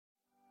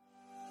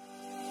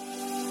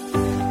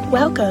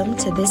Welcome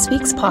to this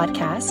week's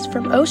podcast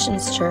from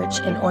Oceans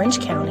Church in Orange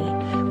County.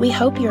 We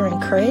hope you're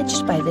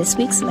encouraged by this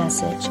week's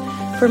message.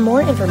 For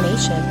more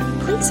information,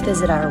 please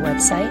visit our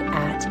website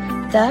at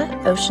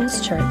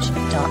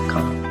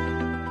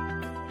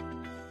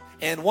theoceanschurch.com.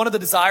 And one of the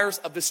desires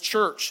of this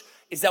church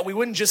is that we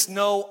wouldn't just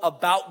know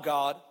about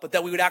God, but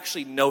that we would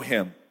actually know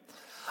Him.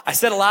 I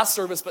said it last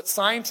service, but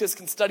scientists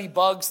can study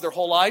bugs their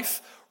whole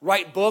life,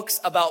 write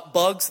books about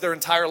bugs their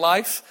entire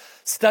life,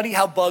 study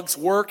how bugs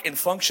work and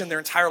function their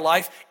entire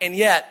life, and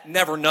yet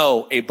never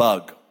know a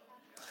bug.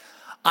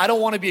 I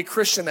don't want to be a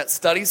Christian that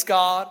studies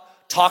God,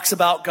 talks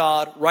about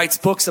God, writes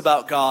books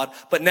about God,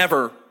 but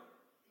never.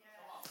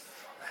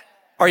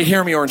 Are you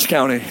hearing me, Orange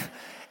County?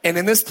 And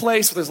in this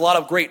place where there's a lot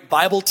of great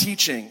Bible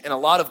teaching and a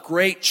lot of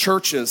great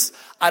churches,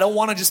 I don't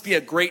want to just be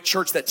a great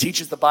church that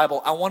teaches the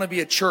Bible. I want to be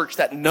a church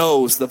that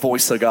knows the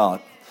voice of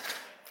God.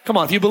 Come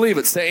on, if you believe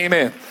it, say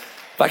amen.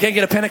 If I can't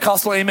get a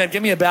Pentecostal amen,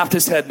 give me a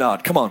Baptist head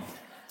nod. Come on.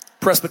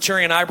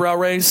 Presbyterian eyebrow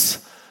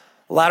raise.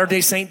 Latter-day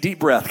Saint deep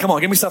breath. Come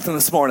on, give me something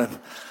this morning.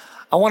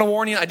 I want to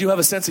warn you, I do have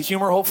a sense of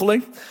humor,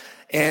 hopefully.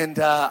 And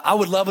I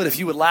would love it if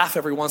you would laugh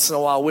every once in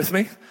a while with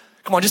me.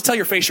 Come on, just tell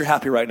your face you're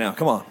happy right now.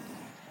 Come on.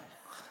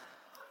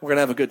 We're going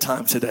to have a good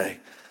time today.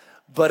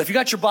 But if you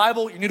got your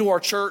Bible, you're new to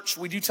our church,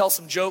 we do tell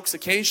some jokes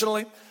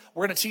occasionally.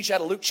 We're going to teach out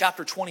of Luke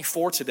chapter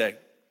 24 today.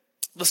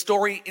 The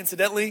story,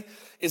 incidentally,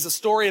 is a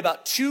story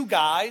about two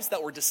guys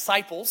that were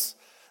disciples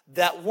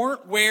that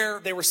weren't where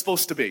they were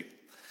supposed to be.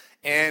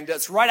 And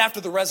it's right after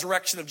the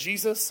resurrection of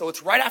Jesus, so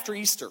it's right after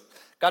Easter.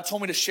 God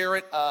told me to share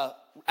it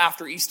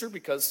after Easter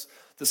because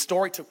the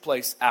story took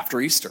place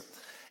after Easter.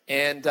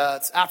 And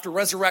it's after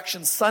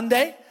Resurrection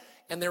Sunday.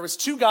 And there was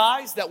two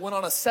guys that went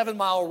on a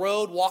 7-mile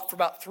road, walked for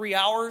about 3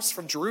 hours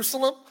from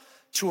Jerusalem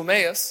to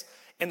Emmaus.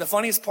 And the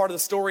funniest part of the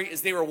story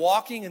is they were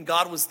walking and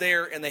God was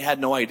there and they had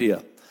no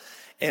idea.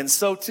 And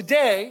so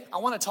today, I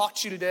want to talk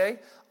to you today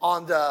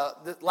on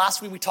the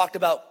last week we talked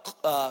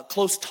about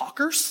close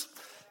talkers.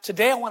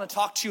 Today I want to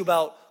talk to you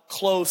about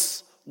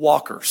close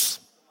walkers.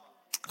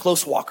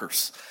 Close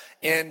walkers.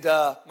 And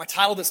my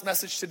title of this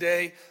message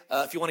today,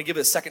 if you want to give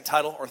it a second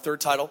title or a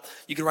third title,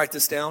 you can write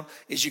this down,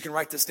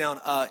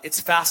 it's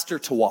faster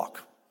to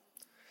walk.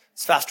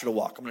 It's faster to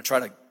walk. I'm going to try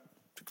to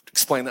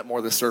explain that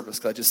more this service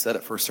because I just said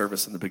it first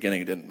service in the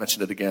beginning. I didn't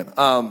mention it again.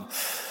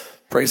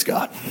 Praise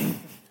God.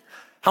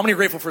 How many are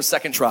grateful for a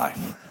second try?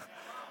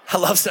 I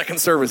love second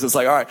service. It's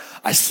like, all right,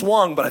 I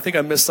swung, but I think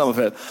I missed some of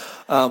it.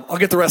 I'll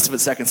get the rest of it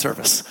second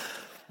service.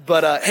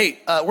 But hey,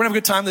 we're gonna have a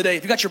good time today.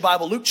 If you got your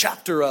Bible, Luke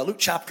chapter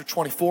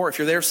 24. If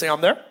you're there, say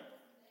I'm there.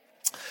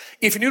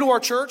 If you're new to our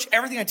church,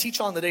 everything I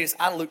teach on today is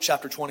out of Luke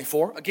chapter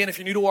 24. Again, if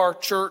you're new to our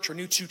church or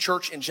new to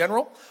church in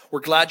general, we're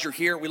glad you're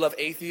here. We love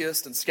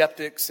atheists and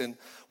skeptics, and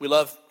we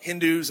love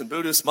Hindus and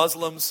Buddhists,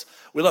 Muslims.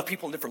 We love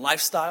people in different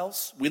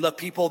lifestyles. We love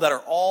people that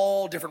are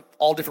all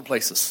different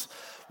places.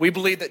 We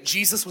believe that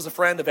Jesus was a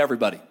friend of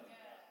everybody.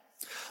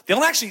 The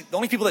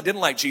only people that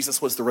didn't like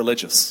Jesus was the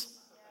religious.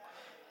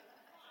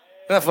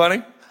 Isn't that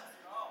funny?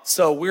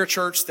 So we're a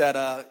church that,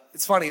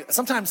 it's funny.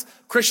 Sometimes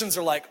Christians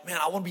are like, man,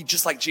 I want to be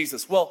just like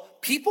Jesus. Well,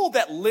 people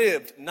that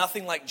lived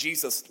nothing like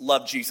Jesus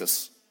love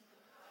Jesus.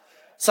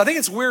 So I think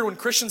it's weird when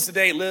Christians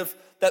today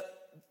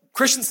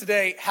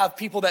have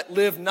people that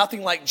live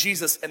nothing like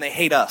Jesus and they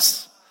hate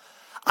us.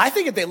 I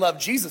think if they love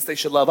Jesus, they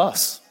should love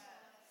us.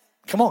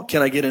 Come on,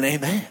 can I get an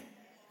amen?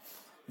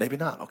 Maybe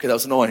not. Okay, that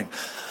was annoying.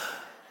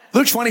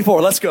 Luke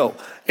 24, let's go.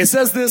 It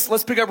says this,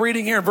 let's pick up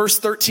reading here in verse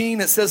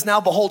 13. It says, now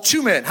behold,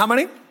 two men. How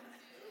many?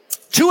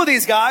 Two of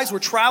these guys were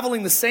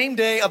traveling the same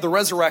day of the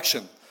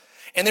resurrection.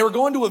 And they were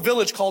going to a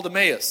village called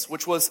Emmaus,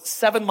 which was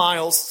 7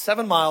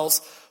 miles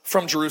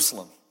from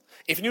Jerusalem.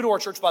 If you're new to our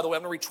church, by the way,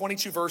 I'm going to read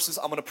 22 verses.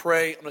 I'm going to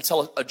pray. I'm going to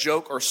tell a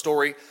joke or a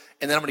story.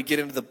 And then I'm going to get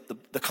into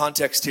the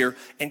context here.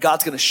 And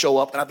God's going to show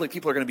up. And I believe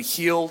people are going to be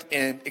healed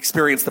and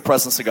experience the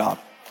presence of God.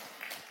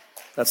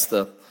 That's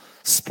the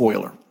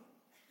spoiler.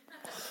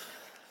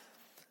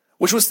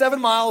 Which was 7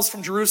 miles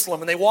from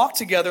Jerusalem. And they walked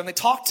together and they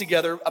talked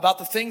together about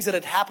the things that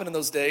had happened in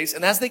those days.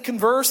 And as they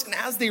conversed and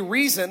as they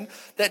reasoned,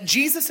 that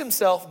Jesus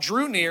himself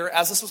drew near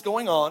as this was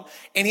going on.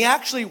 And he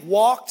actually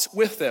walked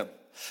with them.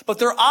 But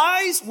their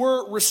eyes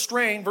were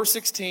restrained, verse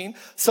 16,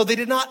 so they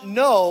did not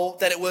know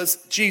that it was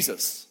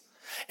Jesus.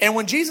 And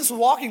when Jesus was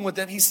walking with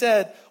them, he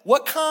said,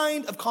 what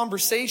kind of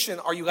conversation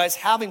are you guys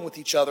having with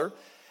each other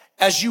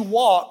as you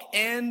walk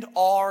and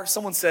are,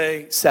 someone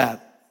say, sad?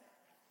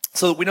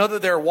 So we know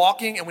that they're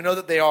walking and we know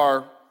that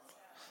they're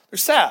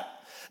sad.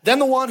 Then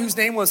the one whose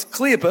name was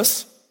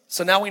Cleopas,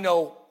 so now we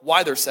know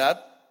why they're sad,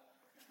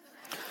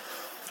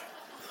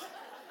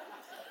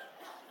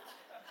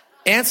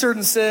 answered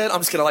and said,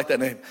 I'm just kidding, I like that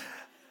name.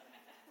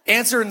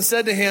 Answered and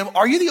said to him,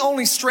 are you the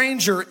only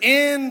stranger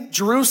in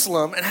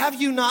Jerusalem, and have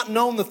you not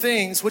known the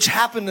things which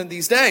happened in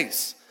these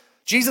days?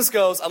 Jesus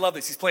goes, I love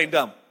this, he's playing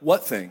dumb.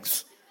 What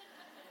things?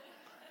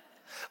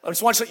 I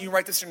just want you to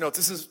write this in your notes.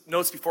 This is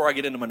notes before I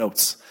get into my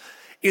notes.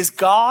 Is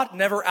God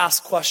never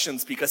asks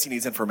questions because he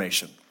needs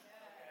information.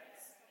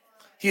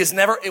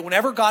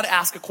 Whenever God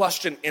asks a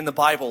question in the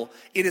Bible,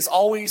 it is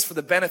always for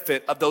the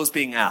benefit of those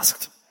being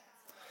asked.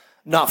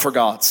 not for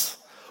God's.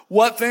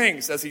 What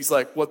things? As he's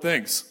like, what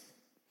things?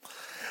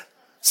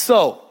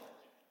 So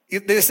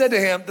they said to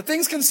him, the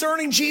things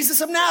concerning Jesus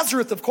of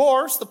Nazareth, of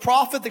course, the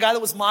prophet, the guy that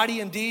was mighty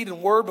in deed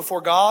and word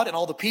before God and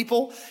all the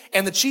people.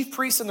 And the chief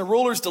priests and the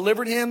rulers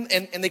delivered him,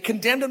 and they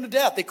condemned him to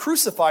death. They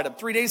crucified him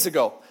 3 days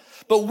ago.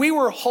 But we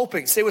were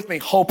hoping, say with me,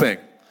 hoping.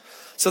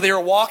 So they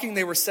were walking,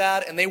 they were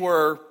sad, and they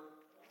were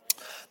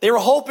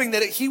hoping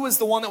that he was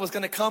the one that was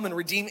going to come and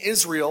redeem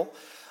Israel.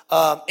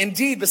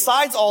 Indeed,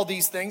 besides all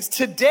these things,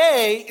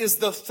 today is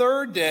the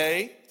third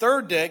day,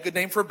 good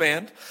name for a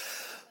band,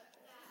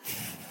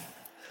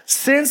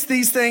 since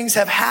these things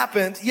have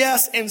happened.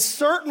 Yes, and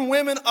certain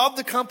women of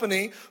the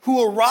company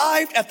who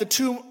arrived at the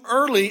tomb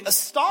early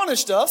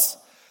astonished us.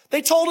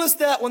 They told us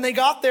that when they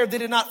got there, they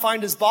did not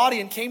find his body,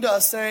 and came to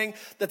us saying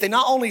that they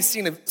not only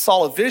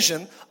saw a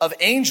vision of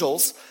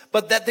angels,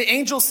 but that the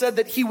angels said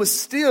that he was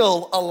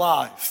still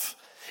alive.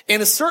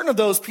 And a certain of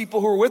those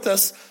people who were with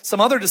us, some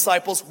other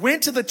disciples,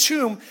 went to the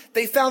tomb.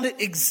 They found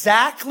it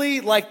exactly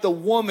like the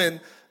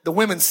women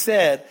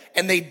said,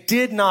 and they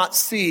did not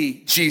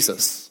see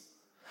Jesus.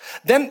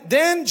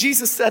 Then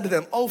Jesus said to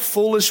them, "O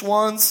foolish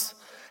ones,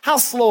 how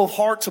slow of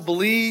heart to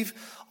believe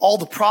all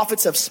the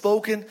prophets have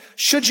spoken.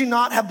 Should you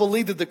not have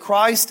believed that the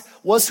Christ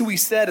was who he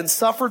said and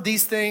suffered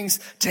these things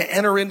to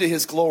enter into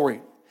his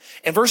glory?"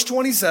 In verse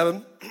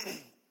 27,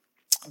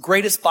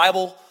 greatest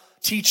Bible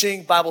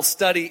teaching, Bible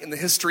study in the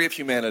history of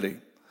humanity.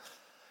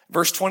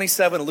 Verse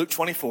 27 of Luke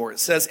 24, it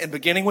says, "And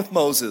beginning with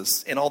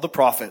Moses and all the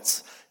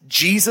prophets,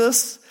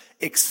 Jesus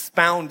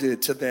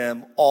expounded to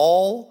them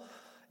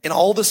in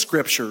all the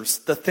scriptures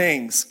the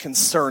things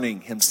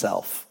concerning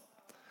himself."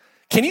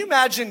 Can you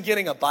imagine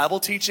getting a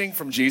Bible teaching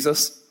from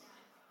Jesus?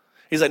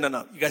 He's like,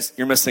 no, you guys,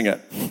 you're missing it.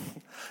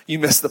 You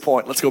missed the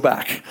point. Let's go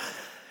back.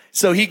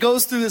 So he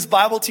goes through this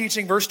Bible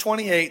teaching, verse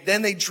 28.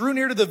 Then they drew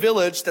near to the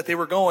village that they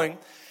were going,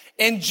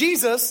 and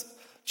Jesus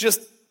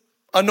just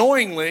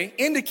annoyingly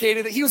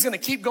indicated that he was going to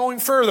keep going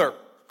further.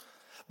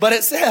 But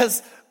it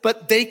says,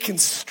 but they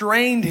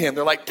constrained him.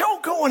 They're like,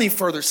 don't go any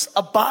further.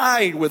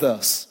 Abide with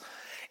us.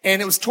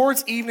 And it was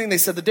towards evening. They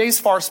said, the day's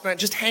far spent.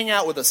 Just hang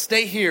out with us.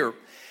 Stay here.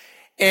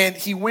 And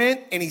he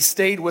went and he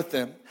stayed with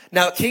them.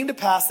 Now it came to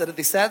pass that if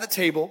they sat at the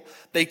table,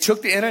 they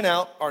took the in and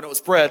out, or no, it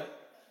was bread.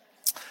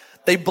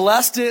 They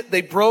blessed it,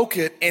 they broke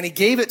it, and he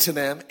gave it to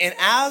them. And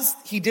as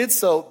he did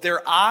so,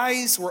 their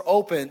eyes were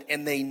opened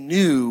and they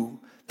knew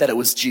that it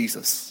was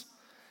Jesus.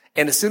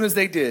 And as soon as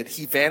they did,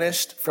 he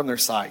vanished from their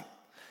sight.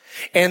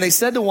 And they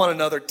said to one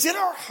another, did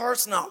our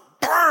hearts not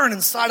burn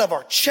inside of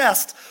our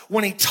chest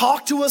when he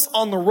talked to us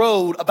on the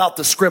road about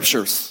the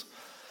scriptures?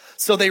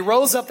 So they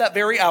rose up that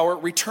very hour,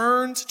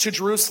 returned to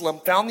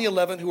Jerusalem, found the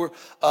 11 who were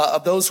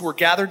of those who were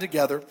gathered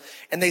together,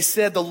 and they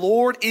said, "The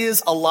Lord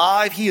is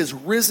alive. He is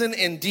risen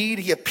indeed.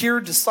 He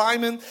appeared to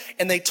Simon."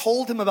 And they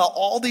told him about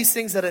all these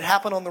things that had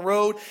happened on the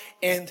road,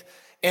 and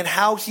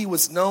how he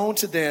was known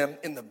to them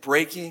in the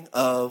breaking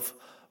of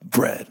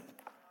bread.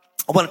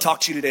 I want to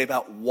talk to you today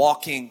about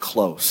walking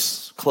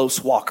close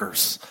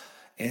walkers,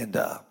 and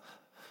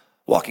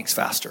walking's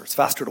faster. It's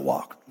faster to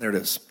walk. There it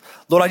is.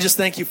 Lord, I just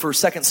thank you for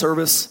second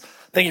service.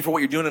 Thank you for what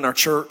you're doing in our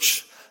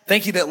church.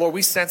 Thank you that, Lord,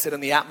 we sense it in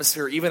the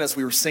atmosphere, even as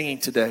we were singing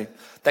today,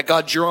 that,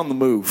 God, you're on the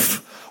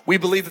move. We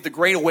believe that the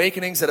great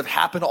awakenings that have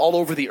happened all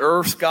over the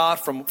earth, God,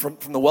 from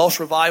the Welsh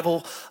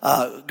revival,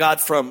 God,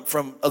 from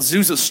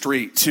Azusa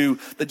Street to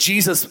the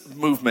Jesus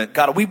movement,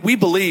 God, we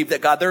believe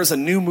that, God, there's a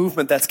new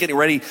movement that's getting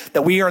ready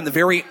that we are in the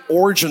very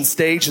origin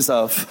stages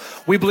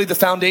of. We believe the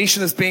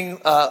foundation is being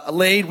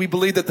laid. We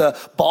believe that the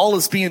ball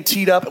is being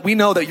teed up. We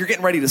know that you're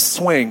getting ready to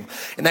swing,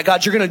 and that,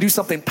 God, you're going to do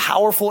something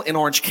powerful in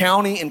Orange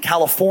County, in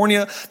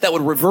California, that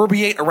would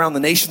reverberate around the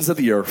nations of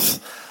the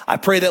earth. I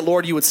pray that,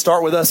 Lord, you would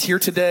start with us here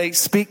today.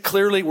 Speak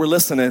clearly. We're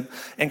listening.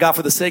 And God,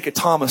 for the sake of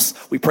Thomas,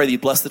 we pray that you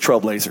bless the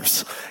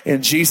Trailblazers.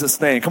 In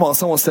Jesus' name. Come on,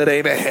 someone said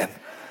amen.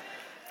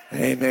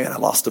 Amen. I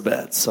lost a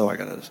bet, so I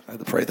had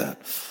to pray that.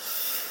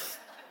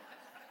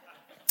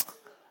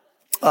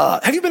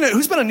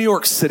 Who's been to New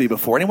York City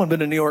before? Anyone been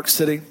to New York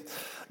City?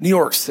 New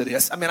York City.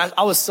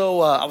 I was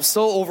so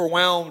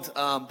overwhelmed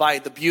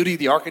by the beauty,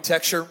 the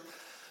architecture.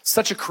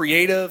 Such a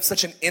creative,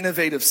 such an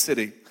innovative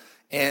city.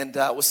 And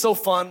it was so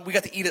fun. We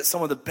got to eat at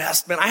some of the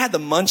best. Man, I had the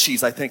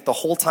munchies, I think, the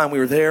whole time we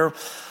were there.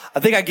 I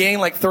think I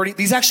gained like 30.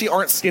 These actually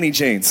aren't skinny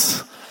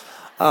jeans.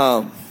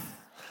 I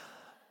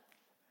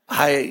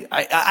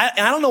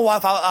don't know why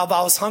if I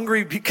was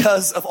hungry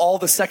because of all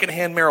the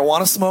secondhand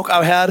marijuana smoke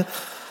I had.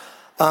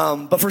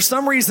 But for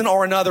some reason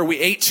or another, we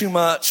ate too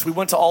much. We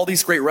went to all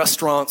these great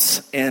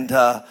restaurants, and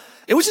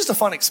it was just a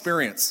fun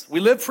experience.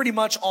 We lived pretty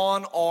much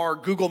on our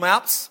Google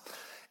Maps.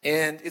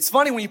 And it's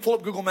funny when you pull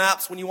up Google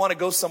Maps when you want to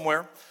go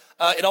somewhere.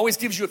 It always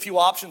gives you a few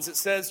options. It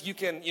says you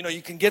can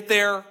get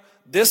there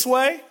this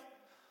way.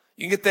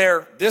 You can get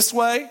there this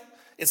way.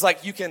 It's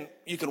like you can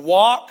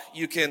walk,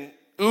 you can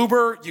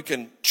Uber, you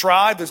can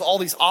drive. There's all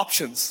these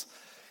options.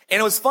 And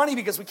it was funny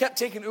because we kept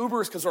taking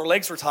Ubers because our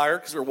legs were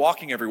tired because we were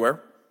walking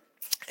everywhere.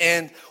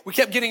 And we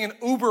kept getting an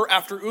Uber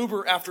after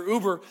Uber after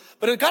Uber.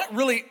 But it got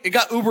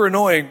Uber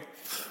annoying.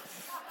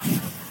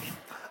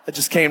 It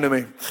just came to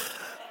me.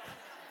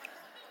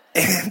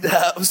 And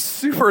it was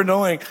super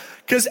annoying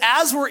because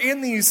as we're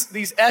in these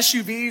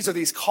SUVs or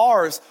these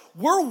cars,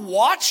 we're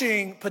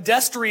watching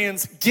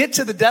pedestrians get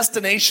to the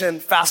destination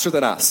faster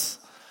than us.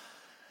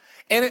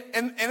 And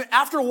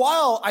after a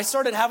while, I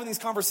started having these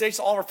conversations.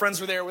 All of our friends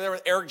were there. We were there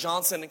with Eric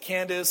Johnson and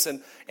Candace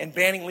and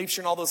Banning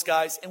Leafshire and all those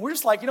guys. And we're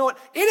just like, you know what?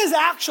 It is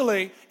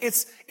actually,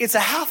 it's a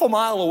half a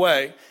mile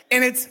away,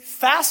 and it's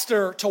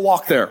faster to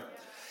walk there.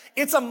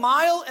 It's 1.5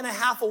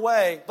 miles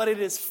away, but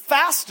it is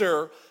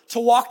faster to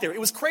walk there. It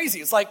was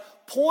crazy. It's like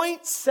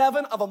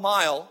 0.7 of a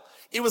mile.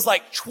 It was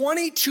like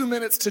 22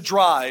 minutes to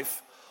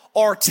drive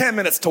or 10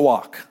 minutes to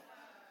walk.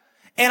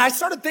 And I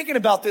started thinking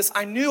about this.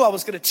 I knew I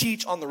was going to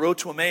teach on the road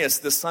to Emmaus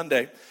this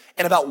Sunday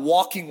and about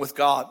walking with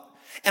God.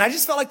 And I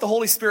just felt like the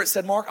Holy Spirit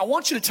said, Mark, I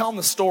want you to tell them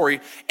the story.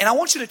 And I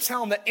want you to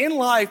tell them that in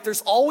life,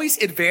 there's always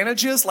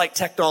advantages like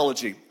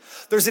technology.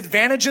 There's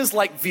advantages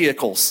like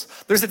vehicles.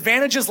 There's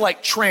advantages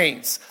like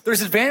trains.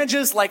 There's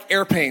advantages like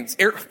airplanes.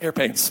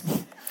 Airplanes.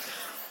 That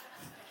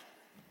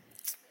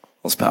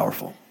was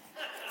powerful.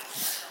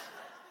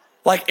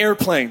 Like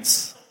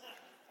airplanes.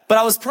 But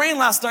I was praying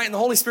last night and the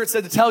Holy Spirit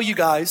said to tell you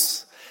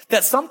guys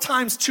that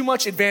sometimes too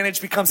much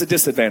advantage becomes a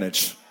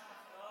disadvantage.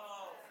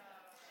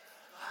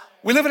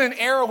 We live in an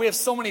era where we have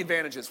so many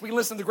advantages. We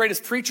listen to the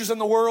greatest preachers in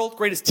the world,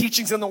 greatest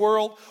teachings in the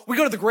world. We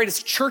go to the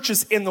greatest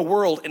churches in the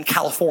world in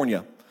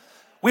California.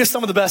 We have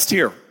some of the best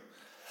here.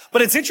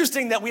 But it's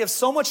interesting that we have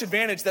so much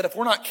advantage that if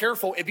we're not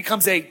careful, it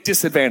becomes a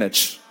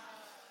disadvantage.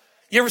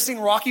 You ever seen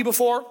Rocky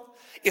before?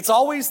 It's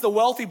always the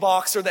wealthy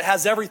boxer that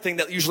has everything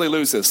that usually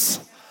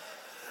loses,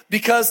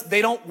 because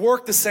they don't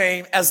work the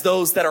same as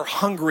those that are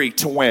hungry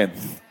to win.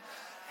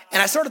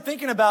 And I started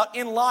thinking about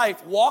in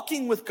life,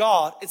 walking with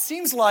God, it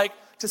seems like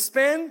to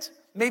spend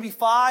maybe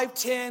 5,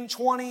 10,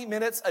 20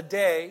 minutes a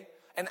day,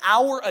 an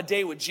hour a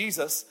day with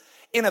Jesus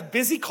in a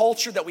busy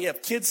culture that we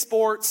have kids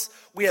sports,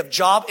 we have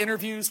job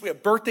interviews, we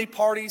have birthday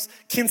parties,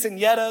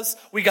 quinceañeras,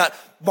 we got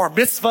bar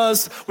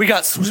mitzvahs, we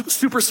got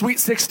super sweet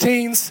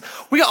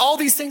 16s. We got all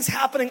these things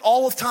happening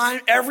all the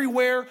time,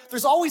 everywhere.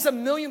 There's always a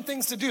million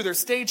things to do. There's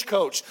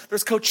Stagecoach,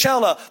 there's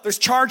Coachella, there's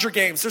Charger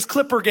games, there's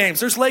Clipper games,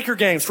 there's Laker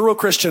games for real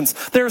Christians.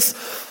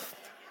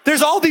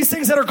 There's all these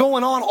things that are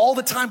going on all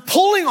the time,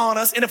 pulling on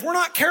us. And if we're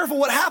not careful,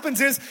 what happens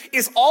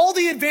is all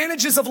the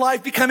advantages of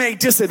life become a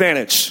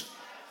disadvantage.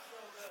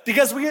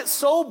 Because we get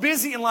so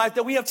busy in life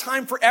that we have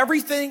time for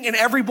everything and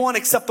everyone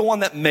except the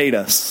one that made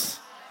us.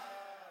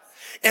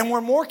 And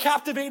we're more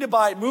captivated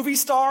by movie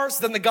stars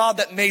than the God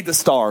that made the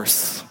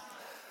stars.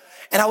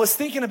 And I was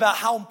thinking about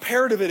how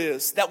imperative it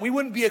is that we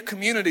wouldn't be a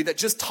community that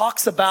just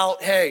talks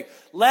about, hey,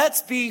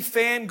 let's be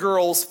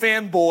fangirls,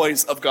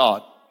 fanboys of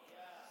God.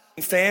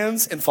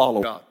 Fans and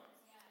follow God.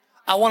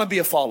 I want to be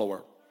a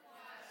follower.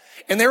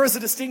 And there is a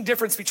distinct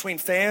difference between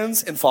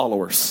fans and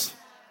followers.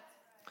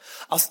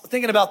 I was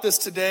thinking about this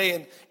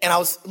today, and I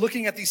was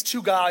looking at these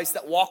two guys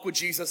that walk with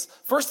Jesus.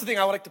 First thing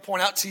I would like to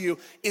point out to you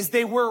is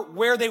they were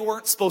where they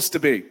weren't supposed to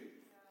be.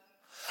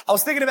 I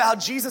was thinking about how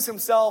Jesus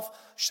himself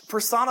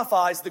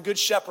personifies the good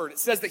shepherd. It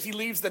says that he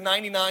leaves the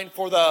 99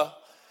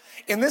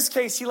 in this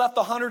case, he left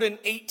the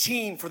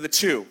 118 for the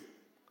 2.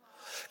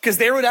 Because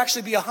there would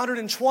actually be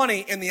 120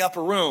 in the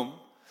upper room,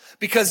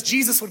 because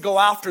Jesus would go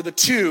after the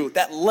 2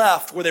 that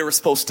left where they were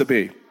supposed to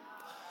be.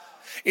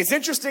 It's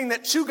interesting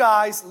that 2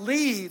 guys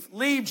leave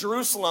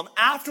Jerusalem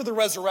after the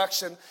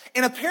resurrection,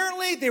 and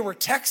apparently they were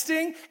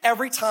texting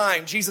every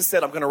time Jesus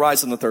said, I'm going to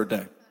rise on the 3rd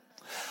day.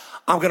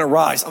 I'm going to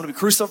rise. I'm going to be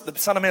crucified. The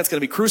Son of Man's going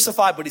to be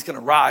crucified, but he's going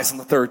to rise on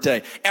the 3rd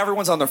day.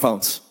 Everyone's on their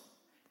phones.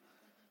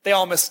 They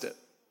all missed it.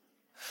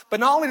 But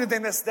not only did they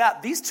miss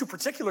that, these 2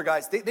 particular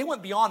guys, they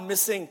went beyond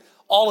missing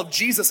all of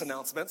Jesus'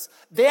 announcements.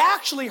 They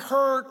actually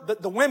heard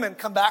the women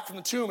come back from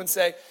the tomb and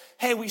say,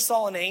 hey, we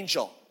saw an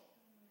angel.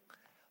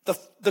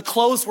 The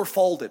clothes were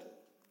folded.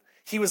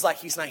 He was like,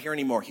 he's not here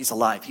anymore. He's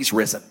alive. He's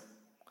risen.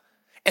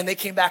 And they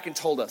came back and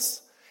told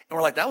us. And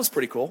we're like, that was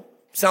pretty cool.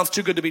 Sounds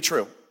too good to be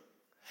true.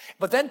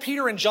 But then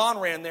Peter and John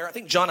ran there. I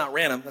think John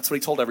outran him. That's what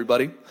he told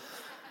everybody.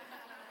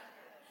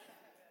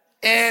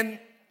 And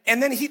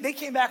then they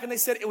came back and they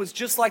said it was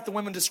just like the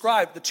women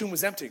described. The tomb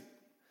was empty.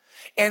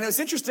 And it was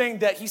interesting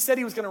that he said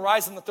he was going to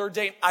rise on the 3rd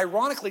day.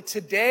 Ironically,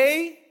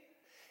 today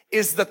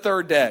is the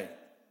 3rd day.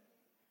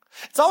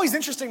 It's always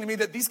interesting to me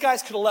that these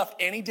guys could have left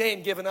any day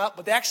and given up,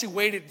 but they actually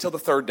waited until the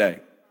 3rd day.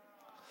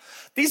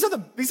 These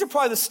are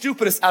probably the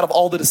stupidest out of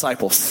all the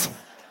disciples.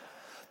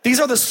 These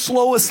are the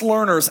slowest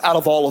learners out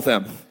of all of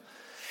them.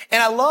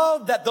 And I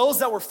love that those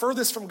that were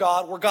furthest from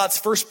God were God's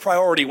first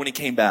priority when he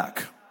came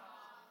back.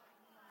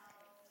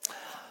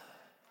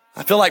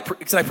 I feel like,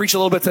 can I preach a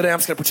little bit today? I'm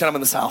just going to pretend I'm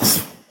in this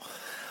house.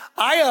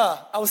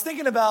 I was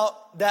thinking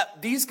about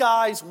that these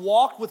guys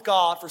walked with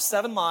God for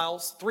 7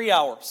 miles, 3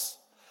 hours.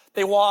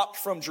 They walked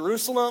from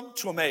Jerusalem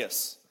to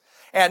Emmaus.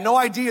 I had no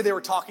idea they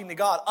were talking to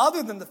God,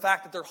 other than the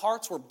fact that their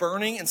hearts were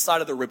burning inside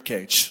of their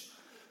ribcage.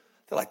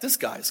 They're like, this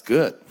guy's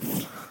good.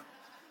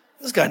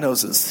 This guy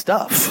knows his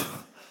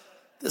stuff.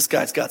 This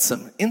guy's got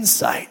some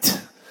insight.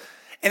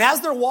 And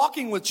as they're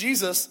walking with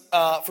Jesus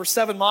for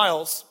 7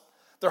 miles,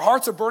 their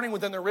hearts are burning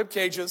within their rib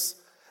cages.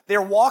 They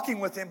were walking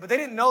with him, but they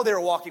didn't know they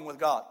were walking with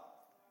God.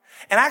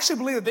 And I actually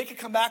believe that they could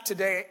come back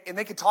today and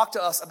they could talk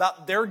to us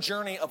about their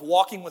journey of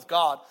walking with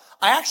God.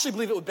 I actually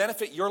believe it would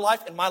benefit your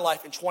life and my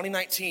life in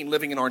 2019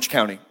 living in Orange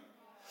County.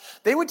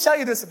 They would tell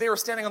you this if they were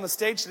standing on the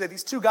stage today.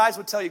 These two guys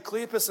would tell you,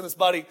 Cleopas and his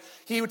buddy,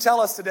 he would tell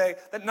us today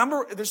that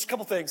there's a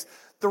couple things.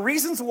 The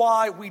reasons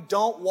why we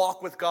don't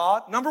walk with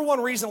God, number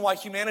one reason why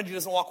humanity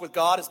doesn't walk with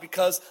God is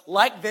because,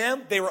 like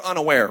them, they were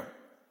unaware.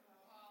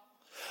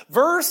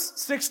 Verse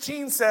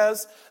 16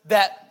 says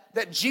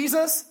that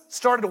Jesus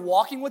started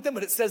walking with them,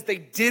 but it says they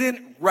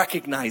didn't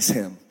recognize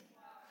him.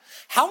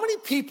 How many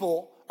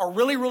people are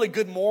really, really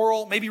good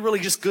moral, maybe really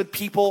just good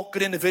people,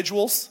 good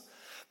individuals,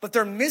 but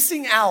they're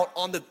missing out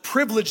on the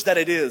privilege that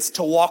it is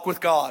to walk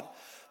with God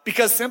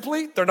because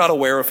simply they're not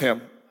aware of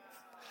him.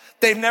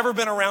 They've never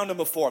been around him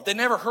before. They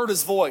never heard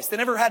his voice. They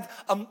never had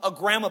a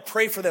grandma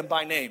pray for them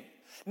by name.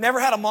 Never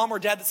had a mom or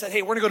dad that said,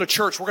 hey, we're going to go to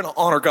church. We're going to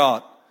honor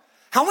God.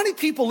 How many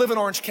people live in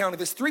Orange County?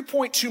 There's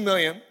 3.2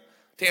 million,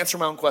 to answer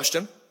my own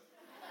question.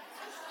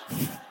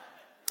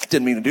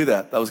 Didn't mean to do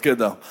that. That was good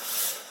though.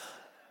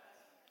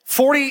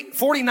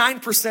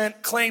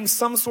 49% claim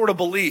some sort of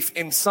belief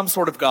in some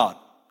sort of God.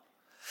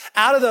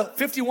 Out of the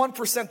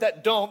 51%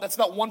 that don't, that's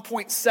about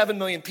 1.7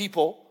 million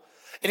people.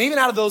 And even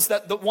out of those, the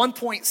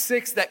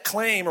 1.6 that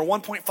claim, or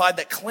 1.5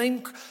 that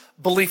claim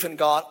belief in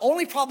God,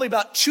 only probably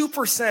about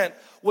 2%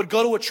 would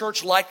go to a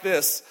church like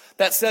this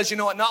that says, you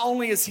know what, not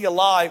only is he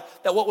alive,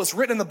 that what was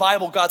written in the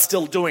Bible, God's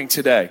still doing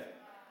today.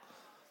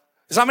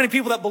 There's not many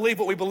people that believe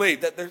what we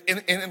believe, that they're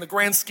in the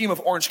grand scheme of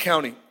Orange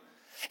County.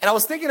 And I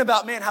was thinking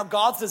about, man, how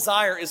God's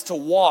desire is to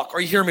walk. Are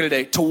you hearing me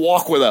today? To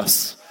walk with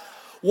us.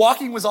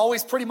 Walking was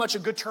always pretty much a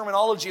good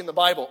terminology in the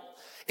Bible.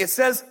 It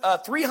says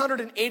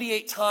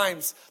 388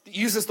 times it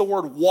uses the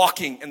word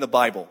walking in the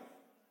Bible.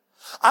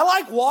 I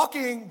like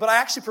walking, but I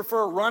actually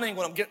prefer running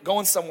when I'm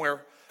going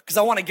somewhere because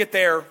I want to get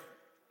there.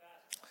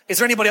 Is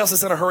there anybody else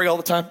that's in a hurry all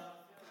the time?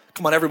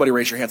 Come on, everybody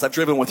raise your hands. I've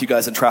driven with you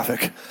guys in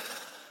traffic.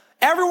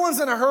 Everyone's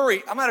in a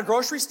hurry. I'm at a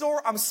grocery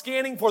store. I'm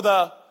scanning for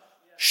the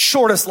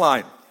shortest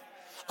line.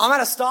 I'm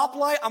at a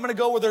stoplight. I'm going to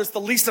go where there's the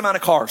least amount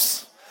of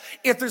cars.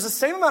 If there's the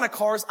same amount of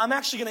cars, I'm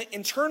actually going to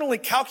internally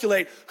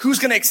calculate who's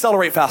going to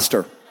accelerate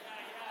faster.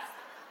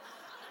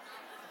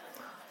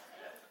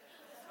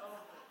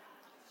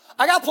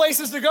 I got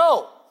places to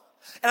go.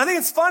 And I think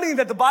it's funny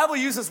that the Bible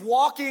uses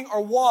walking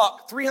or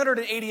walk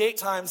 388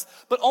 times,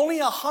 but only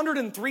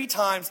 103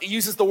 times it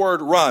uses the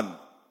word run.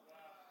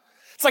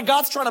 It's like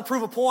God's trying to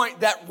prove a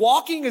point that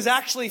walking is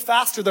actually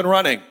faster than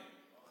running.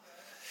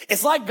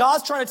 It's like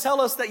God's trying to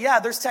tell us that, yeah,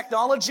 there's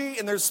technology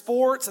and there's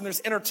sports and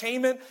there's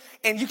entertainment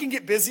and you can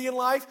get busy in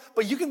life,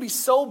 but you can be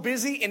so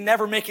busy and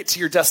never make it to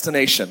your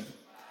destination.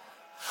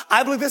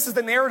 I believe this is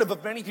the narrative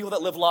of many people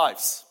that live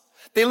lives.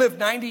 They live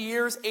 90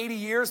 years, 80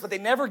 years, but they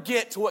never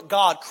get to what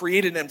God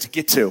created them to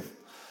get to.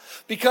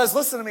 Because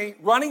listen to me,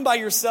 running by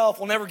yourself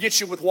will never get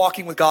you what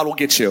walking with God will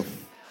get you.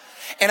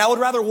 And I would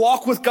rather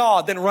walk with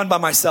God than run by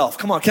myself.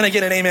 Come on, can I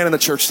get an amen in the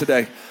church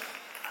today?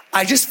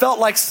 I just felt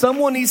like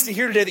someone needs to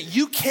hear today that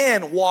you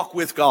can walk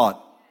with God.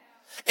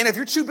 And if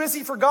you're too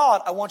busy for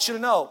God, I want you to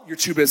know you're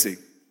too busy.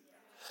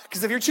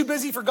 Because if you're too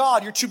busy for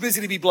God, you're too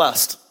busy to be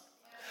blessed.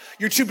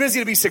 You're too busy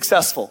to be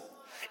successful.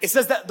 It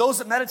says that those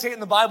that meditate in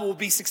the Bible will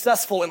be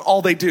successful in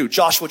all they do.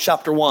 Joshua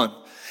chapter 1.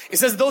 It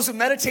says those who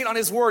meditate on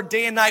his word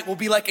day and night will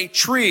be like a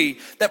tree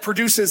that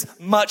produces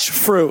much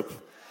fruit.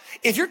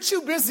 If you're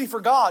too busy for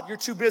God, you're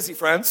too busy,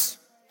 friends.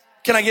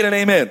 Can I get an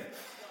amen?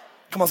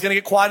 Come on, it's going to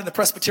get quiet in the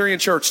Presbyterian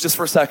church just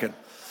for a second.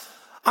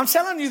 I'm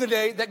telling you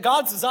today that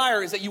God's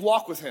desire is that you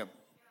walk with him.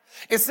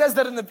 It says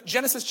that in the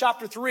Genesis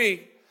chapter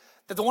 3,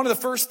 that one of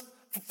the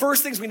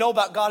first things we know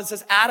about God, it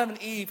says Adam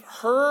and Eve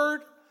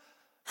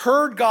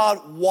heard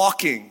God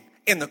walking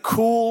in the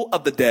cool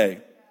of the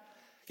day.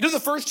 You know the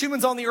first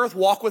humans on the earth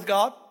walk with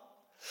God?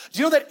 Do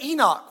you know that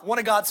Enoch, one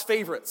of God's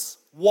favorites,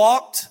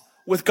 walked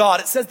with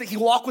God? It says that he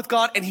walked with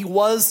God and he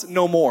was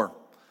no more.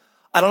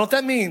 I don't know what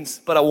that means,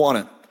 but I want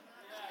it.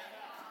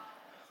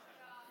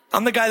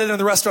 I'm the guy that in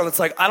the restaurant that's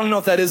like, I don't know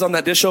if that is on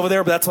that dish over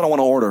there, but that's what I want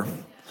to order.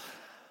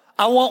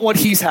 I want what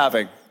he's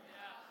having.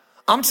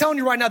 I'm telling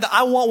you right now that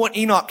I want what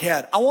Enoch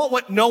had. I want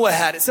what Noah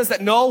had. It says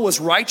that Noah was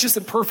righteous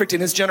and perfect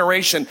in his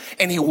generation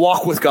and he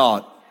walked with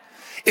God.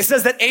 It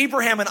says that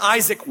Abraham and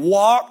Isaac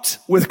walked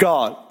with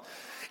God.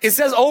 It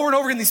says over and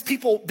over again, these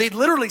people, they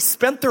literally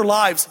spent their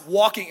lives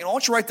walking. And I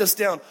want you to write this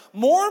down.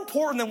 More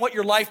important than what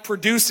your life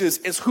produces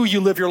is who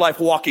you live your life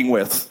walking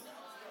with.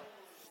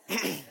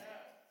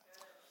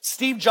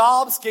 Steve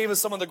Jobs gave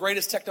us some of the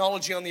greatest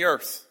technology on the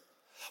earth.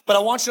 But I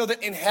want you to know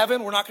that in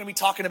heaven, we're not going to be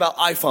talking about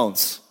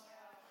iPhones.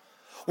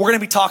 We're going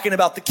to be talking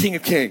about the King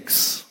of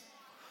Kings.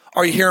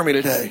 Are you hearing me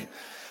today?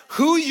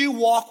 Who you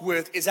walk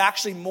with is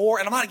actually more,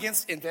 and I'm not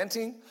against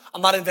inventing.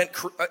 I'm not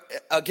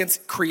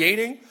against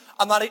creating.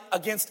 I'm not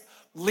against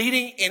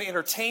leading in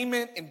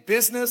entertainment, in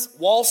business,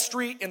 Wall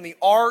Street, in the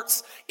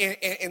arts,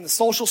 in the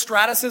social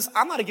stratuses.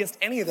 I'm not against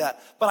any of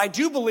that. But I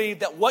do believe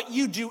that what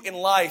you do in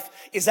life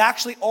is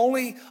actually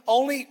only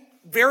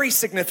very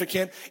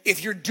significant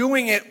if you're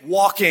doing it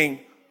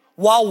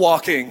while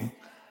walking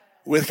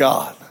with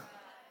God.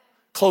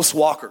 Close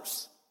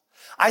walkers.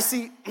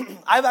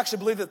 I've actually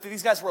believed that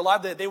these guys were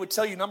alive, that they would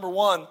tell you, number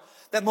one,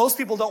 that most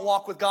people don't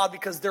walk with God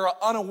because they're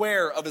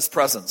unaware of his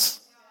presence.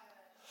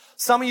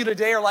 Some of you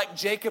today are like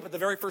Jacob at the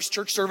very first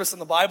church service in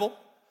the Bible,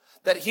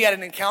 that he had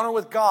an encounter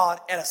with God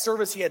at a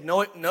service he had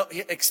no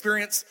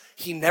experience.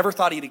 He never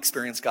thought he'd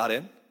experience God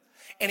in.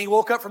 And he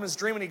woke up from his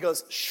dream and he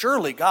goes,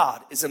 surely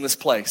God is in this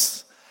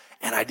place.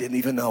 And I didn't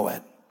even know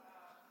it.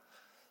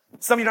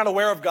 Some of you are not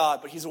aware of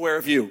God, but he's aware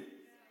of you.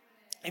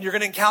 And you're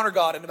going to encounter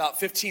God in about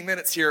 15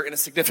 minutes here in a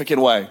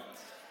significant way.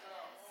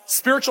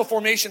 Spiritual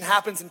formation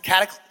happens in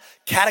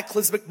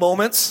cataclysmic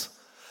moments,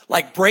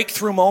 like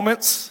breakthrough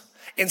moments.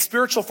 And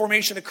spiritual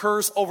formation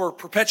occurs over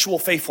perpetual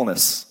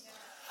faithfulness.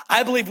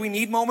 I believe we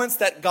need moments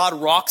that God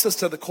rocks us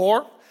to the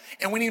core.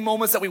 And we need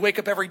moments that we wake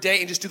up every day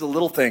and just do the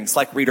little things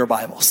like read our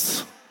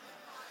Bibles.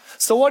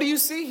 So what do you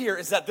see here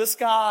is that this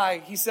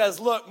guy, he says,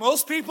 look,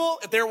 most people,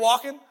 if they're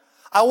walking,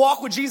 I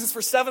walked with Jesus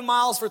for 7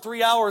 miles for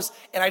 3 hours,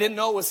 and I didn't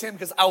know it was him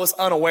because I was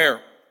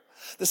unaware.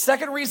 The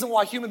second reason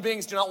why human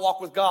beings do not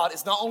walk with God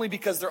is not only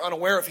because they're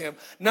unaware of him.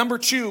 Number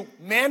two,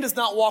 man does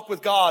not walk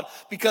with God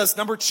because,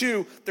 number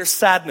two, there's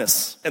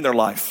sadness in their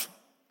life.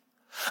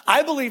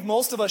 I believe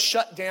most of us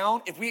shut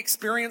down if we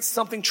experience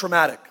something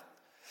traumatic.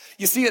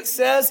 You see, it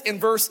says in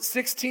verse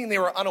 16, they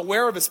were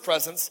unaware of his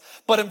presence.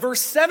 But in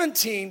verse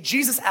 17,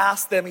 Jesus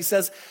asked them, he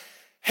says,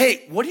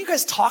 hey, what are you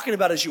guys talking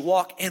about as you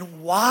walk?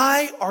 And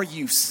why are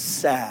you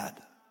sad?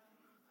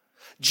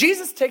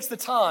 Jesus takes the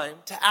time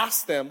to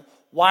ask them,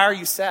 why are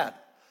you sad?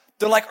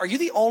 They're like, are you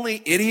the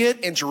only idiot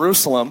in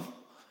Jerusalem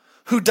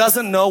who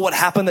doesn't know what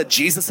happened to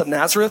Jesus of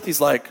Nazareth?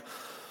 He's like,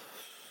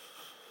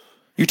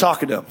 you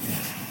talking to him.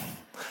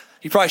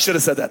 He probably should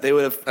have said that. That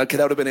would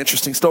have been an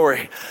interesting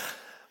story.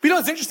 But you know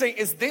what's interesting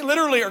is they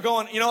literally are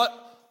going, you know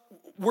what?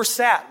 We're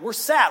sad. We're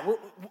sad.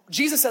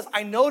 Jesus says,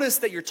 I notice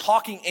that you're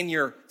talking and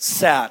you're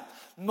sad.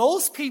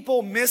 Most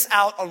people miss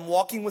out on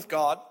walking with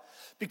God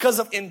because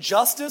of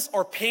injustice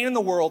or pain in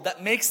the world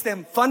that makes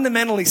them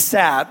fundamentally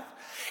sad.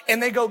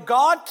 And they go,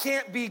 God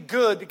can't be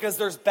good because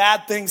there's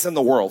bad things in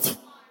the world.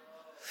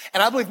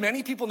 And I believe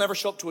many people never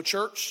show up to a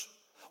church,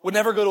 would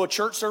never go to a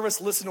church service,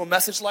 listen to a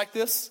message like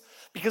this,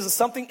 because of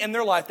something in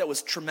their life that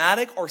was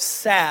traumatic or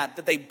sad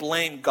that they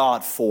blame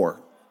God for.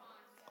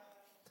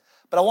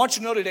 But I want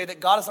you to know today that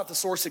God is not the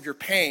source of your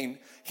pain.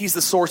 He's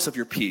the source of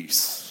your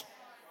peace.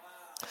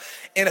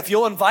 And if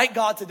you'll invite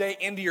God today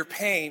into your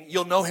pain,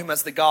 you'll know him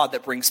as the God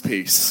that brings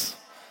peace.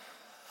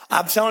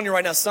 I'm telling you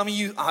right now, some of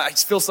you, I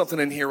feel something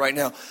in here right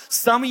now.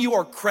 Some of you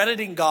are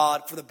crediting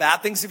God for the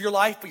bad things of your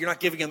life, but you're not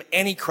giving him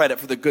any credit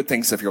for the good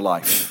things of your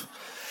life.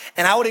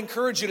 And I would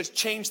encourage you to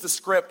change the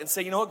script and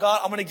say, you know what, God,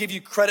 I'm going to give you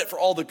credit for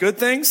all the good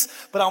things,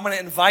 but I'm going to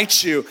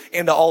invite you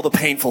into all the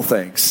painful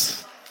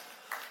things.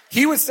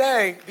 He would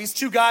say, these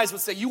two guys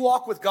would say, you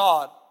walk with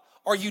God,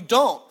 or you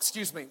don't,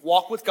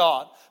 walk with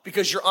God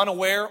because you're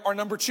unaware. Or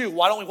number two,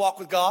 why don't we walk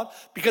with God?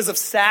 Because of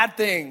sad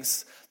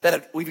things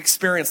that we've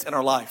experienced in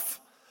our life.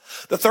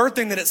 The third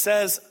thing that it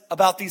says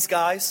about these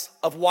guys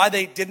of why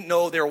they didn't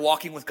know they were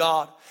walking with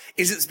God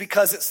is it's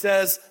because it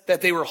says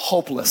that they were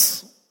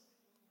hopeless.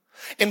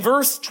 In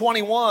verse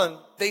 21,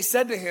 they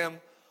said to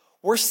him,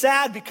 we're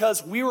sad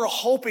because we were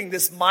hoping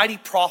this mighty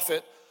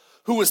prophet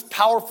who was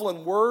powerful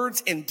in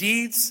words and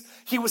deeds.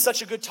 He was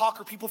such a good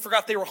talker. People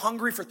forgot they were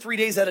hungry for 3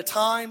 days at a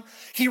time.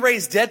 He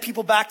raised dead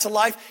people back to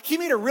life. He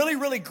made a really,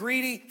 really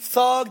greedy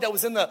thug that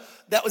was in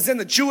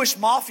the Jewish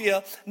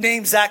mafia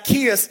named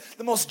Zacchaeus,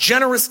 the most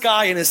generous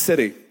guy in his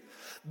city.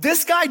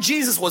 This guy,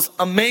 Jesus, was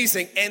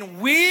amazing.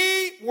 And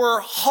we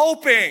were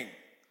hoping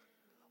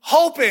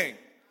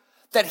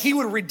that he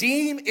would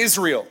redeem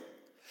Israel.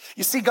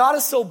 You see, God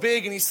is so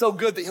big and he's so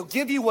good that he'll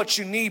give you what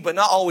you need, but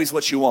not always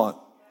what you want.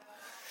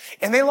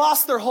 And they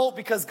lost their hope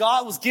because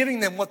God was giving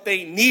them what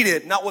they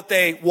needed, not what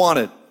they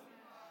wanted.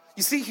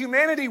 You see,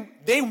 humanity,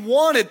 they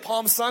wanted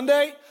Palm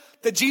Sunday,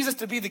 that Jesus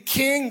to be the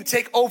king, to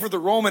take over the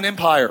Roman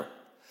Empire.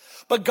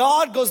 But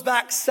God goes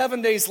back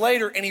 7 days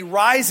later and he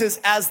rises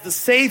as the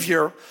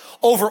Savior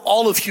over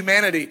all of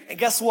humanity. And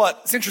guess what?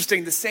 It's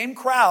interesting. The same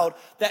crowd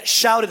that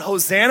shouted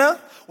Hosanna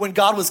when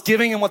God was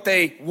giving them what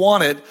they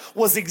wanted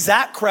was the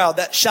exact crowd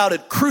that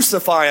shouted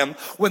crucify him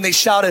when they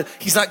shouted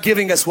he's not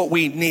giving us what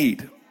we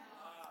need.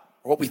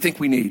 Or what we think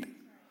we need.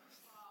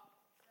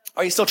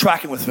 Are you still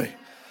tracking with me?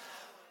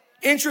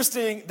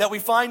 Interesting that we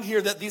find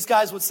here that these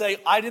guys would say,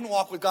 I didn't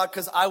walk with God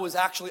because I was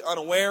actually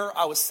unaware,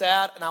 I was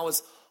sad, and I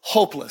was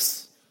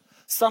hopeless.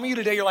 Some of you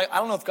today, you're like, I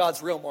don't know if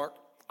God's real, Mark.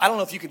 I don't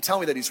know if you can tell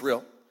me that he's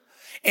real.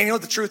 And you know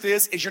what the truth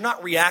is you're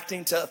not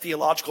reacting to a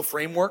theological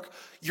framework.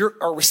 You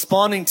are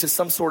responding to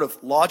some sort of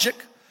logic.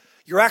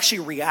 You're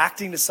actually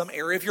reacting to some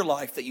area of your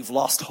life that you've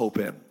lost hope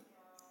in.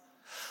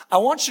 I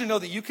want you to know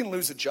that you can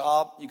lose a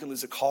job, you can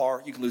lose a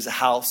car, you can lose a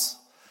house.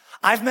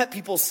 I've met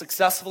people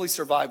successfully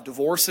survive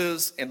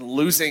divorces and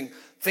losing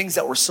things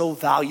that were so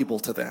valuable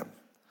to them.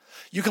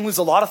 You can lose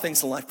a lot of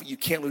things in life, but you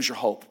can't lose your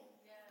hope.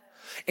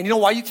 And you know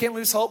why you can't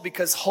lose hope?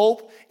 Because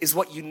hope is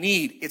what you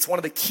need. It's one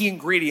of the key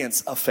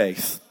ingredients of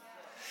faith.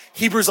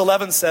 Hebrews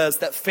 11 says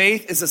that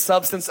faith is the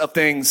substance of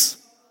things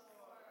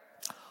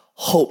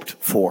hoped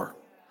for.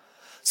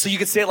 So you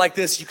could say it like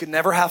this: you can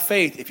never have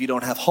faith if you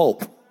don't have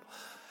hope.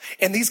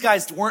 And these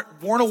guys weren't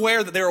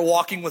aware that they were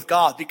walking with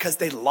God because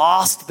they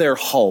lost their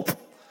hope.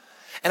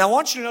 And I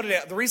want you to know today,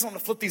 the reason I'm going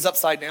to flip these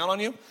upside down on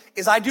you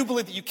is I do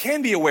believe that you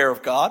can be aware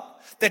of God,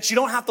 that you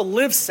don't have to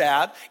live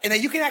sad, and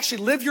that you can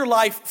actually live your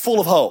life full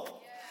of hope.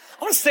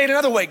 I want to say it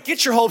another way.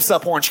 Get your hopes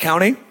up, Orange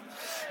County.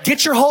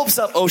 Get your hopes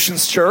up,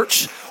 Oceans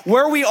Church.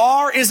 Where we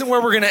are isn't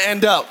where we're going to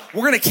end up.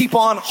 We're going to keep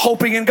on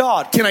hoping in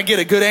God. Can I get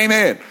a good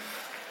amen?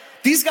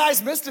 These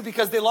guys missed it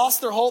because they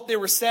lost their hope. They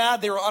were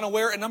sad. They were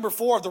unaware. And number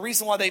 4, the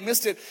reason why they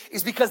missed it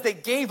is because they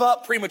gave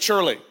up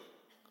prematurely.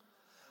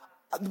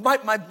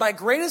 My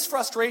greatest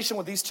frustration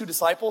with these 2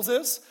 disciples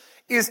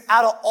is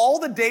out of all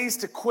the days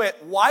to quit,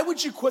 why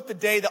would you quit the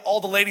day that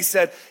all the ladies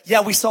said,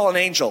 yeah, we saw an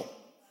angel?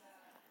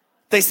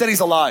 They said he's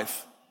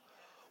alive.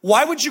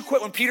 Why would you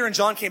quit when Peter and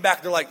John came back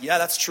and they're like, yeah,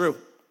 that's true.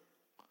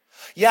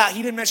 Yeah,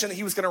 he didn't mention that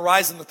he was going to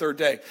rise on the 3rd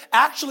day.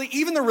 Actually,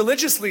 even the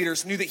religious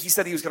leaders knew that he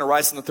said he was going to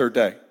rise on the 3rd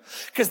day.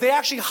 Because they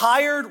actually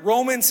hired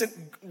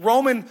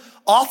Roman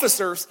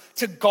officers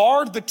to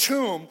guard the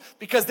tomb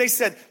because they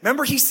said,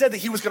 remember he said that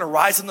he was going to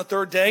rise on the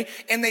 3rd day?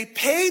 And they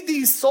paid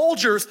these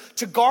soldiers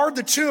to guard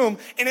the tomb.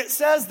 And it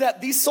says that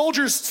these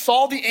soldiers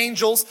saw the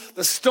angels,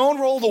 the stone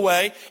rolled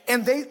away,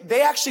 and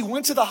they actually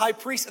went to the high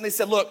priest and they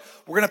said, look,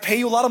 we're going to pay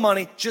you a lot of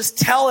money. Just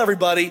tell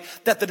everybody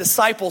that the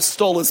disciples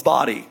stole his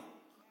body.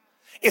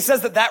 It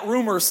says that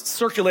rumors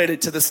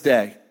circulated to this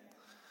day.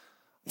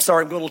 I'm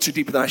sorry, I'm going a little too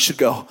deeper than I should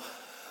go.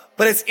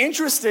 But it's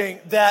interesting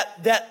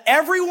that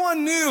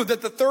everyone knew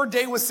that the 3rd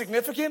day was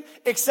significant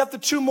except the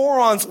 2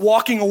 morons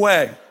walking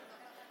away.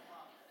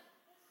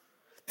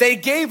 They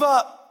gave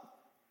up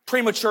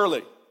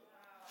prematurely.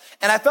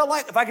 And I felt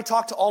like if I could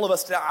talk to all of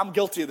us today, I'm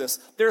guilty of this.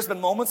 There's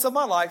been moments of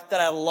my life that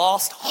I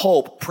lost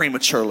hope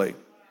prematurely.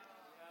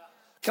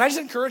 Can I just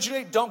encourage you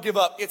today? Don't give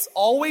up. It's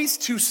always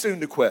too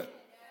soon to quit.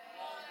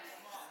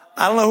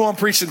 I don't know who I'm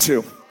preaching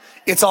to.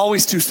 It's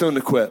always too soon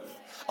to quit.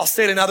 I'll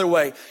say it another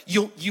way.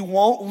 You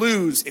won't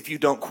lose if you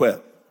don't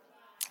quit.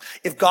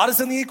 If God is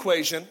in the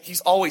equation,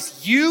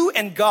 you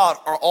and God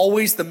are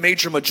always the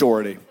major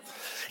majority.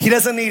 He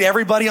doesn't need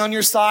everybody on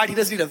your side. He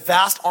doesn't need a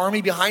vast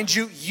army behind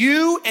you.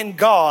 You and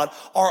God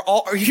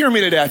are you hearing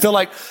me today? I feel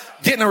like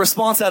getting a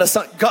response out of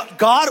something.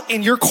 God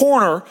in your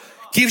corner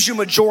gives you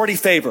majority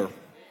favor.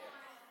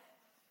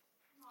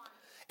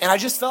 And I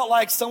just felt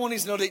like someone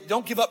needs to know that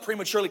don't give up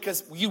prematurely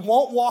because you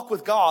won't walk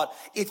with God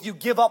if you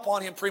give up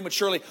on him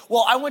prematurely.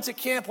 Well, I went to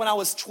camp when I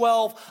was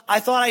 12. I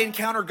thought I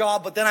encountered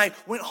God, but then I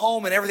went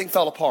home and everything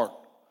fell apart.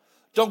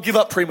 Don't give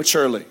up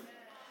prematurely.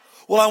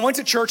 Well, I went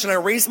to church and I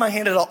raised my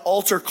hand at an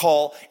altar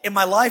call and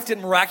my life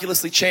didn't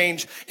miraculously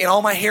change and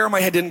all my hair on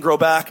my head didn't grow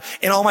back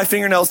and all my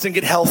fingernails didn't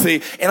get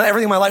healthy and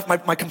everything in my life,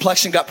 my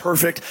complexion got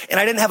perfect and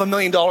I didn't have $1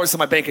 million in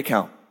my bank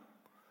account.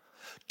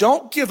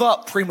 Don't give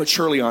up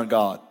prematurely on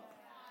God.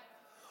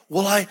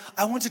 Well,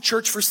 I went to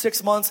church for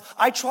 6 months.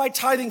 I tried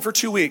tithing for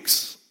 2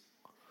 weeks.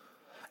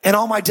 And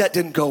all my debt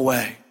didn't go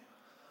away.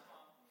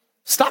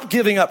 Stop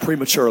giving up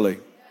prematurely.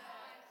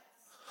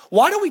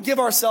 Why do we give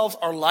ourselves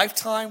our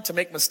lifetime to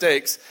make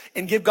mistakes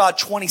and give God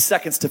 20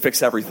 seconds to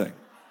fix everything?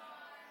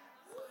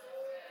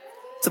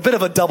 It's a bit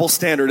of a double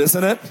standard,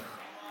 isn't it?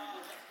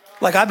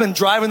 Like I've been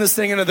driving this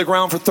thing into the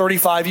ground for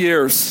 35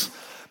 years.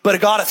 But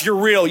God, if you're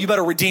real, you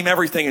better redeem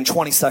everything in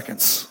 20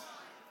 seconds.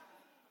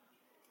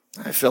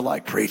 I feel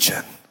like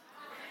preaching.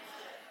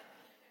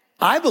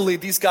 I believe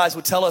these guys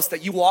would tell us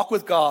that you walk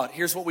with God.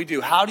 Here's what we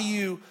do. How do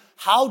you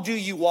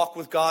walk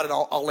with God? And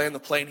I'll land the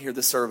plane here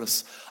this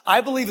service.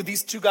 I believe that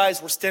these 2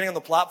 guys were standing on the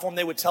platform.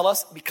 They would tell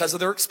us because of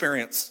their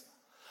experience.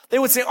 They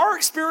would say, our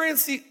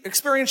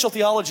experiential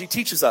theology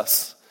teaches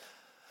us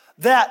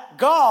that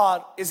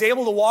God is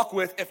able to walk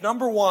with, if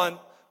number 1,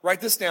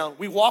 write this down,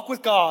 we walk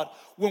with God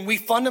when we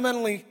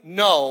fundamentally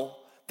know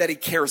that he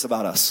cares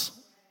about us.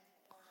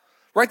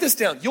 Write this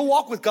down. You'll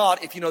walk with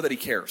God if you know that he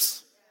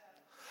cares.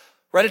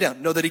 Write it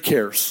down. Know that he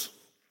cares.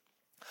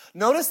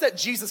 Notice that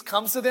Jesus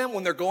comes to them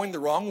when they're going the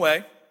wrong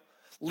way,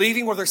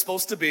 leaving where they're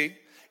supposed to be,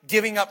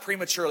 giving up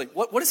prematurely.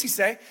 What does he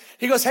say?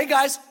 He goes, hey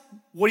guys,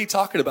 what are you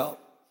talking about?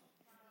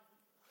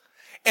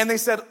 And they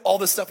said all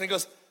this stuff. And he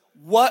goes,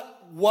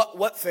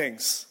 what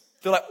things?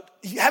 They're like,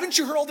 haven't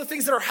you heard all the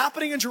things that are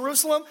happening in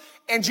Jerusalem?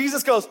 And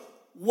Jesus goes,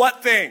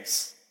 what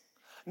things?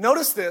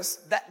 Notice this,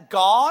 that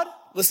God,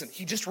 listen,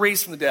 he just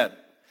raised from the dead.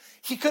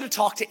 He could have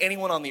talked to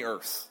anyone on the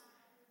earth.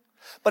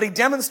 But he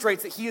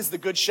demonstrates that he is the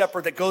good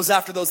shepherd that goes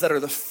after those that are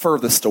the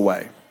furthest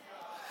away.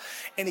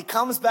 And he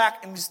comes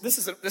back, and this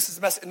is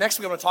a message. Next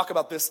week I'm going to talk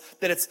about this,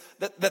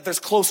 that there's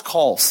close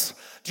calls.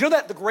 Do you know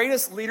that the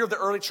greatest leader of the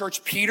early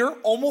church, Peter,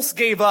 almost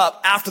gave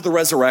up after the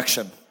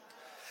resurrection?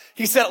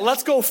 He said,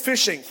 let's go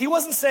fishing. He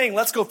wasn't saying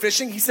let's go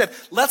fishing. He said,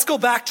 let's go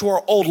back to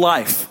our old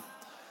life.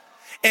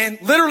 And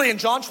literally in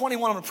John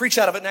 21, I'm going to preach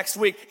out of it next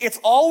week. It's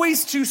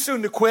always too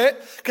soon to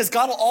quit because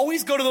God will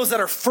always go to those that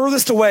are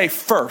furthest away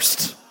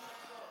first.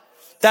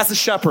 That's a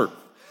shepherd.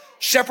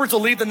 Shepherds will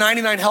leave the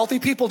 99 healthy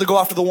people to go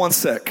after the one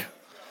sick.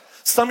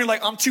 Some of you are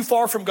like, I'm too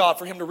far from God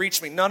for him to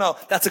reach me. No,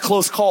 that's a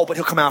close call, but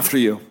he'll come after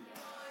you.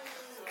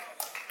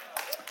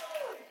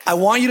 I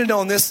want you to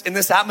know in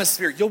this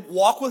atmosphere, you'll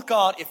walk with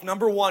God if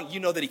number one, you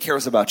know that he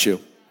cares about you.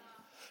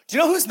 Do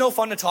you know who's no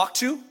fun to talk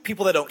to?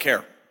 People that don't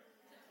care.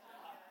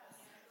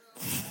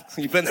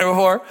 You've been there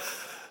before?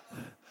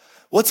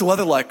 What's the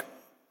weather like?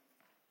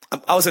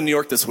 I was in New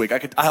York this week.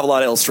 I have a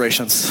lot of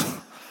illustrations.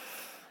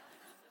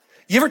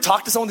 You ever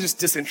talk to someone that's just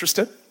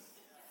disinterested?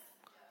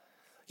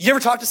 You ever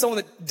talk to someone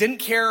that didn't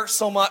care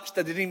so much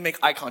that they didn't even make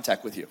eye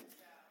contact with you?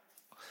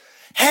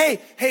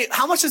 Hey,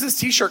 how much does this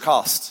t-shirt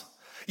cost?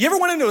 You ever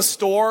went into a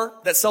store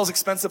that sells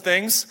expensive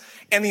things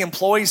and the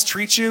employees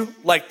treat you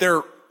like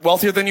they're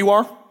wealthier than you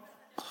are?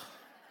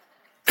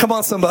 Come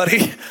on,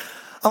 somebody.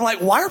 I'm like,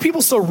 why are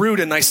people so rude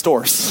in nice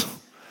stores?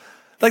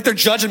 Like they're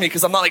judging me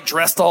because I'm not like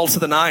dressed all to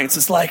the nines.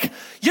 It's like,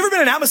 you ever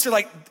been in an atmosphere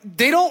like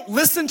they don't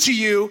listen to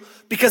you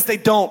because they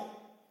don't?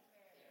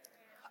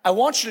 I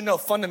want you to know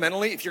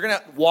fundamentally, if you're going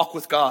to walk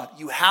with God,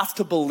 you have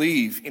to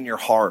believe in your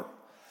heart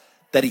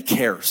that he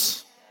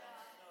cares.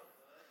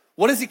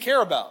 What does he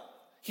care about?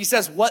 He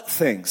says, what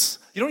things?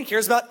 You know what he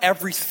cares about?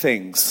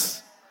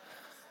 Everything's.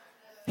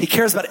 He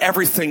cares about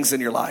everything's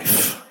in your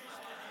life.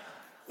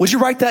 Would you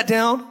write that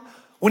down?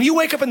 When you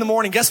wake up in the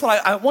morning, guess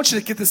what? I want you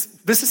to get this.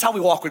 This is how we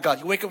walk with God.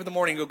 You wake up in the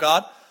morning and go,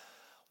 God,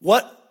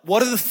 what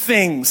are the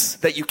things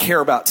that you care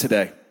about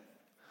today?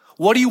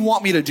 What do you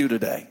want me to do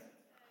today?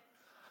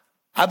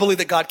 I believe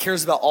that God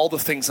cares about all the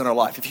things in our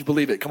life. If you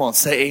believe it, come on,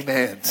 say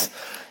amen.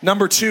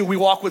 Number two, we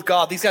walk with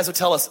God. These guys will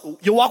tell us,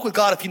 you'll walk with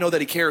God if you know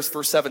that he cares,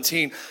 verse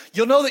 17.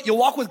 You'll know that you'll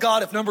walk with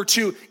God if, number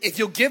two, if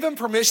you'll give him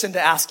permission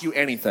to ask you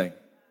anything.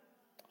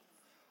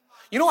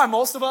 You know why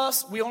most of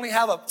us, we only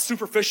have a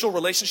superficial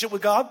relationship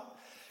with God?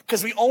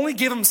 Because we only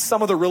give him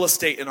some of the real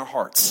estate in our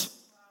hearts.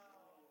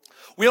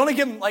 We only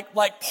give him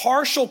like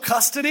partial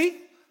custody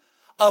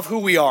of who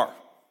we are.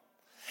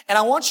 And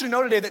I want you to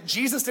know today that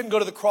Jesus didn't go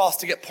to the cross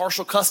to get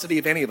partial custody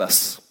of any of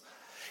us.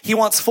 He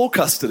wants full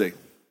custody.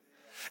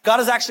 God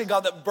is actually a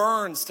God that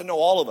burns to know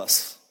all of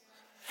us.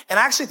 And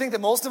I actually think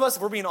that most of us,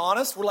 if we're being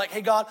honest, we're like,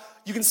 hey God,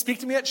 you can speak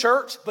to me at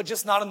church, but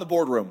just not in the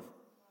boardroom.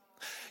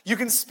 You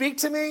can speak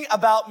to me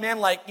about,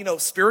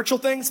 spiritual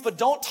things, but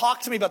don't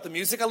talk to me about the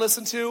music I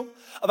listen to,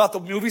 about the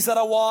movies that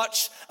I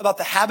watch, about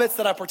the habits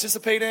that I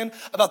participate in,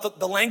 about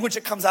the language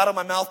that comes out of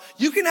my mouth.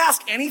 You can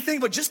ask anything,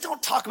 but just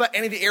don't talk about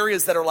any of the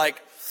areas that are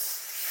like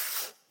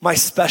my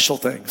special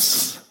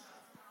things,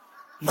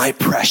 my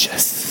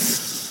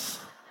precious.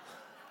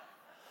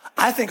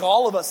 I think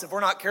all of us, if we're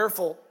not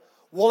careful,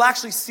 we'll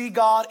actually see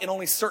God in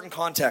only certain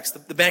contexts.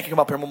 The band can come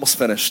up here, I'm almost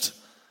finished.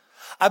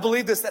 I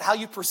believe this, that how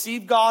you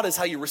perceive God is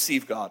how you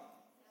receive God.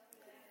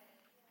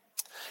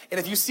 And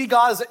if you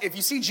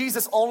see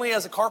Jesus only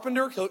as a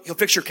carpenter, he'll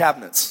fix your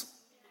cabinets.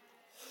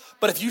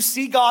 But if you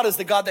see God as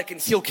the God that can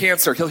heal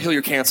cancer, he'll heal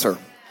your cancer.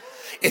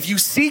 If you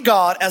see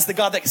God as the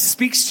God that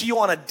speaks to you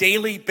on a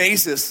daily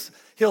basis,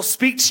 he'll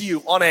speak to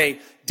you on a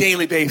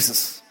daily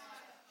basis.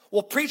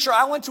 Well, preacher,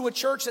 I went to a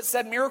church that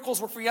said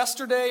miracles were for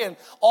yesterday and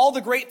all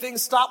the great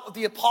things stopped with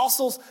the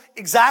apostles.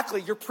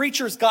 Exactly. Your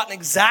preacher's gotten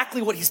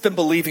exactly what he's been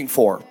believing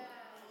for.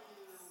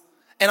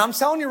 And I'm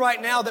telling you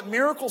right now that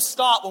miracles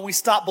stop when we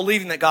stop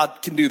believing that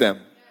God can do them.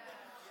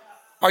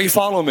 Are you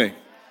following me?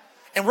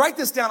 And write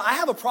this down. I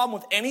have a problem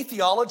with any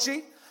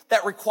theology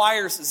that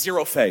requires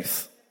zero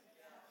faith.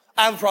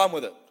 I have a problem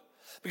with it.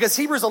 Because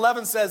Hebrews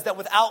 11 says that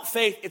without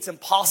faith, it's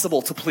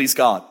impossible to please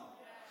God.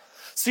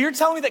 So you're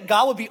telling me that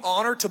God would be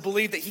honored to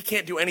believe that he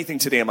can't do anything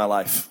today in my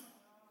life?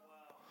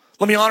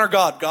 Let me honor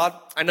God. God,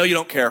 I know you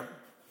don't care.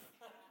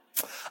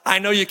 I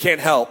know you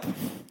can't help.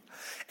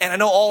 And I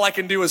know all I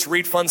can do is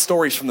read fun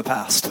stories from the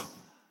past.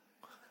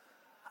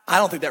 I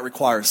don't think that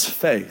requires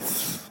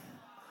faith.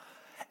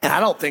 And I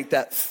don't think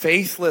that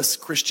faithless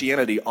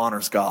Christianity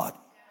honors God.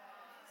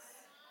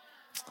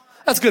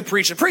 That's good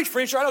preaching. Preach,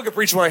 preacher. I don't get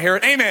preaching when I hear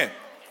it. Amen.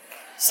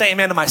 Say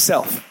amen to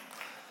myself.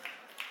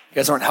 You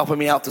guys aren't helping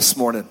me out this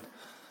morning.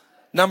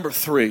 Number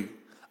three,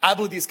 I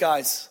believe these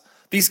guys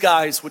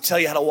would tell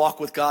you how to walk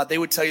with God. They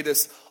would tell you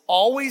this.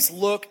 Always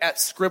look at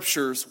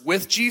scriptures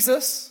with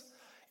Jesus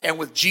and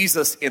with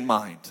Jesus in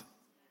mind.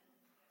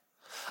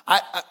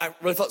 I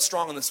really felt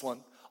strong on this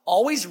one.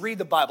 Always read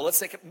the Bible. Let's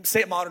say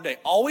it modern day.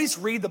 Always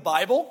read the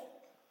Bible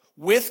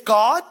with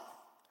God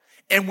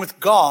and with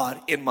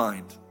God in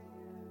mind.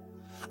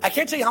 I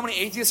can't tell you how many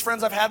atheist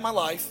friends I've had in my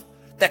life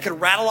that could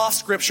rattle off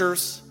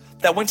scriptures,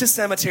 that went to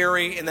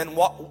seminary and then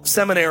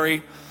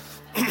seminary,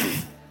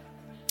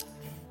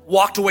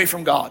 walked away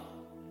from God.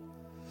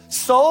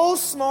 So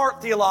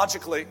smart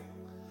theologically,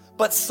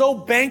 but so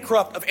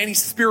bankrupt of any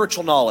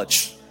spiritual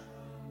knowledge.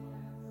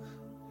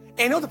 And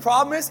you know what the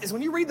problem is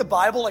when you read the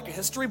Bible like a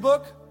history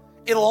book,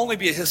 it'll only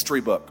be a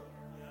history book.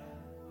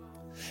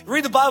 If you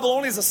read the Bible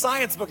only as a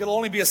science book, it'll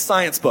only be a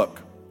science book.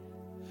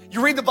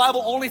 You read the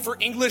Bible only for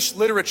English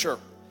literature,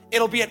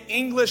 it'll be an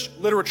English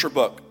literature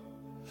book.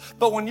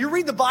 But when you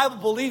read the Bible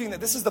believing that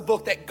this is the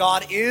book that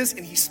God is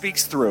and he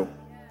speaks through,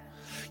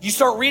 you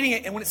start reading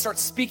it and when it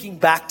starts speaking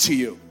back to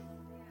you,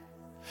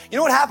 you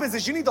know what happens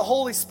is you need the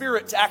Holy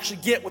Spirit to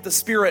actually get what the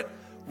Spirit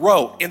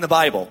wrote in the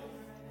Bible.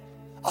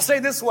 I'll say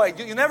it this way,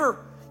 you'll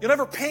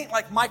never paint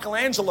like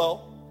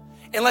Michelangelo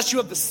unless you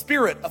have the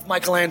spirit of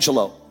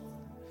Michelangelo.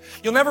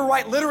 You'll never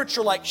write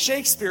literature like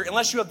Shakespeare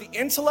unless you have the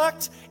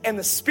intellect and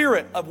the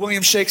spirit of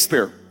William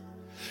Shakespeare.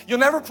 You'll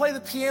never play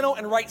the piano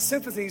and write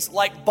symphonies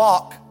like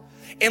Bach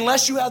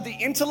unless you have the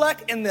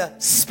intellect and the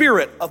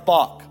spirit of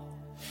Bach.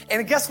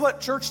 And guess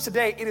what, church,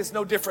 today, it is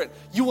no different.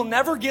 You will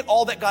never get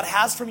all that God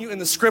has from you in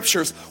the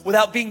scriptures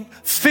without being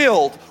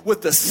filled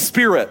with the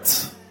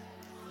spirit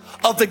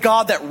of the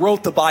God that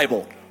wrote the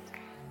Bible.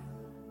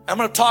 I'm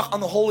going to talk on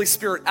the Holy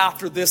Spirit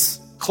after this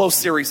close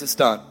series is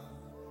done.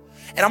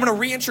 And I'm going to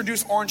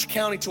reintroduce Orange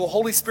County to a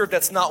Holy Spirit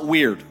that's not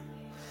weird.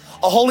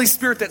 A Holy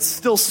Spirit that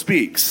still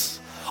speaks.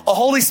 A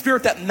Holy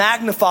Spirit that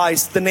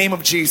magnifies the name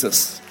of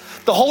Jesus.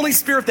 The Holy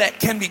Spirit that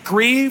can be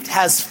grieved,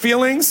 has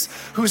feelings,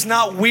 who's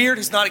not weird,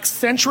 who's not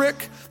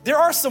eccentric. There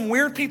are some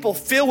weird people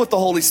filled with the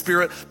Holy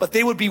Spirit, but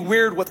they would be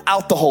weird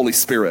without the Holy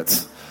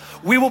Spirit.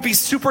 We will be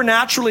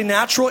supernaturally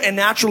natural and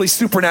naturally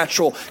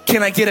supernatural.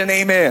 Can I get an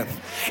amen?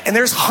 And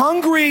there's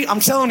hungry, I'm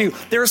telling you,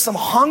 there are some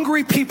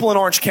hungry people in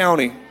Orange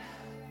County.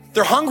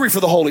 They're hungry for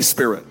the Holy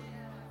Spirit.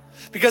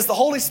 Because the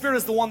Holy Spirit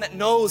is the one that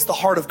knows the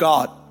heart of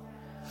God.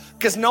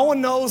 Because no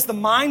one knows the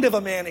mind of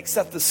a man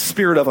except the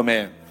spirit of a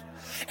man.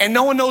 And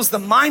no one knows the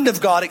mind of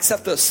God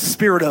except the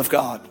Spirit of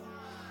God.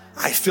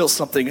 I feel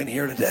something in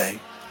here today.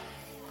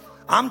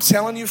 I'm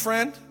telling you,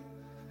 friend,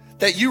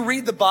 that you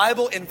read the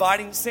Bible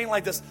saying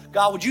like this,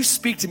 God, would you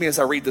speak to me as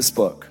I read this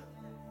book?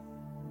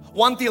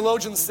 One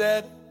theologian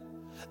said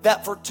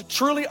that to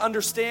truly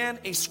understand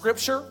a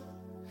scripture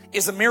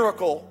is a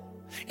miracle.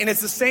 And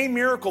it's the same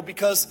miracle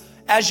because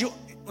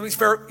he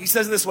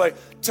says it this way,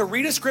 to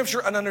read a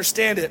scripture and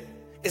understand it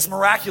is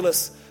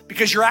miraculous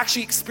because you're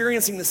actually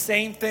experiencing the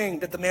same thing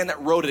that the man that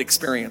wrote it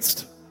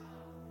experienced.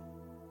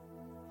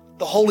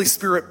 The Holy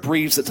Spirit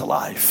breathes it to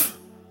life.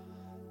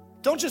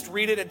 Don't just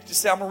read it and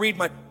just say, I'm going to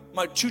read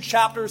my 2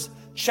 chapters,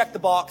 check the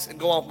box, and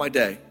go on with my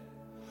day.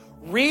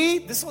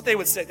 Read, this is what they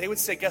would say. They would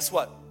say, guess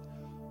what?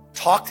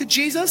 Talk to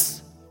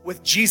Jesus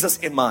with Jesus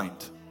in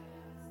mind.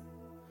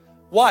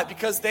 Why?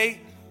 Because they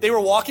were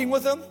walking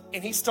with him,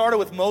 and he started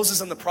with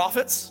Moses and the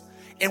prophets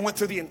and went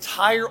through the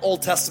entire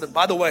Old Testament.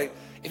 By the way,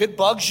 if it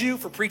bugs you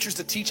for preachers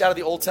to teach out of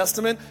the Old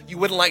Testament, you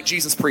wouldn't like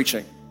Jesus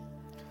preaching.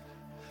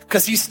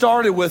 Because he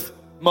started with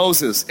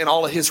Moses and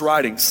all of his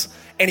writings,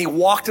 and he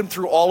walked him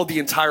through all of the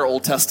entire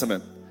Old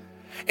Testament.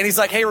 And he's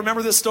like, hey,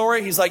 remember this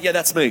story? He's like, yeah,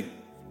 that's me.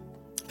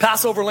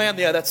 Passover lamb,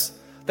 yeah,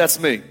 that's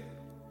me.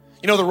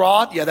 You know the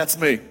rod? Yeah, that's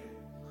me.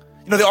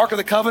 You know the Ark of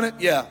the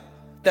Covenant? Yeah,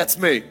 that's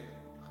me.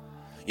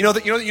 You know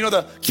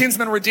the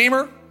kinsman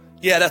redeemer?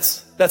 Yeah,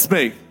 that's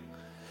me.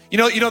 You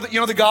know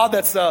the God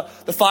that's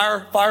the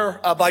fire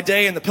by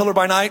day and the pillar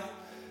by night?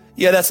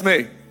 Yeah, that's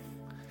me.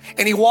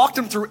 And he walked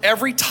him through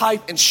every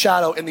type and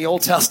shadow in the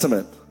Old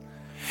Testament.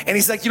 And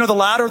he's like, you know the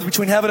ladder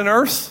between heaven and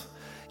earth?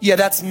 Yeah,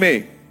 that's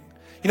me.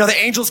 You know the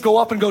angels go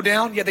up and go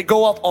down? Yeah, they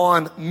go up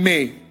on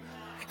me.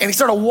 And he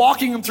started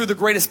walking him through the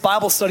greatest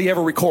Bible study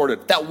ever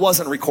recorded. That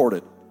wasn't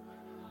recorded.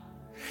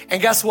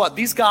 And guess what?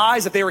 These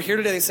guys, if they were here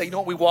today, they say, you know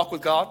what, we walk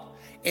with God.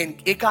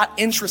 And it got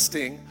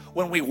interesting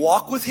when we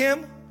walk with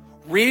him,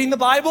 reading the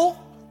Bible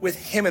with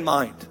him in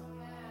mind.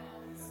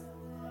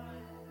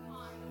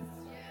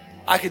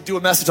 I could do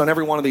a message on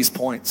every one of these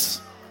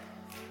points.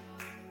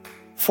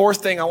 4th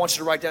thing I want you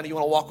to write down, you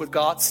want to walk with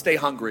God? Stay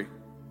hungry.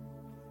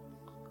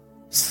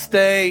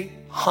 Stay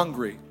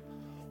hungry.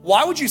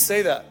 Why would you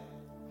say that?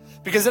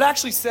 Because it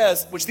actually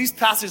says, which these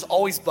passages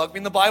always bug me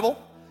in the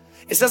Bible,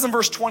 it says in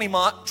verse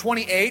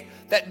 28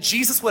 that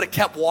Jesus would have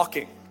kept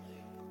walking.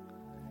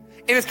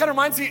 And it kind of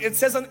reminds me, it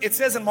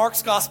says in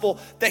Mark's gospel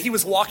that he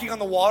was walking on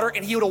the water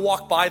and he would have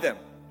walked by them.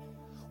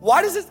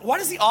 Why does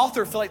the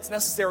author feel like it's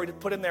necessary to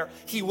put in there,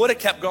 he would have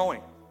kept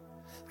going?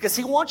 Because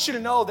he wants you to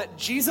know that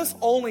Jesus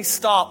only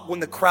stopped when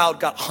the crowd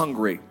got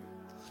hungry.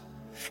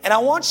 And I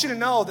want you to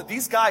know that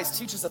these guys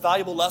teach us a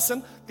valuable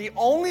lesson. The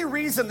only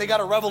reason they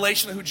got a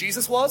revelation of who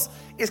Jesus was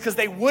is because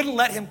they wouldn't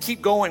let him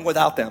keep going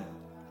without them.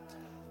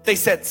 They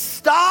said,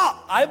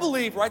 stop. I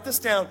believe, write this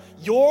down,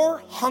 your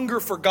hunger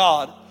for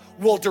God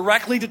will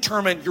directly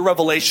determine your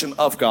revelation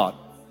of God.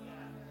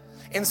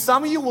 And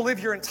some of you will live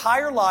your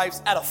entire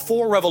lives at a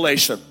 4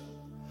 revelation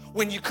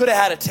when you could have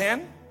had a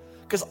 10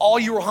 because all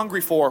you were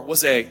hungry for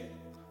was a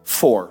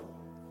 4.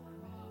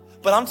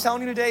 But I'm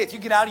telling you today, if you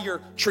get out of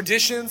your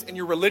traditions and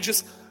your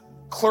religious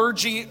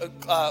clergy,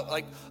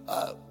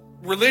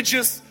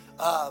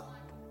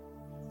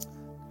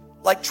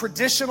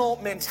 traditional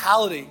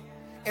mentality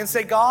and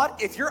say,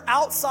 God, if you're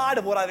outside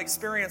of what I've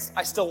experienced,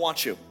 I still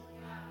want you.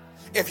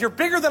 If you're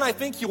bigger than I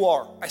think you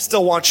are, I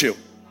still want you.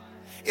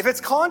 If it's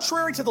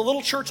contrary to the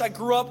little church I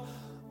grew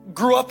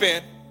up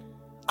in,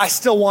 I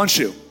still want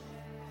you.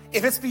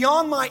 If it's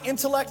beyond my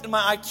intellect and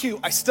my IQ,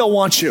 I still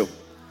want you.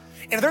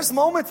 And if there's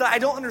moments that I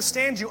don't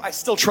understand you, I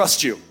still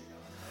trust you.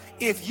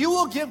 If you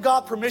will give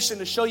God permission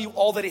to show you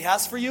all that he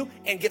has for you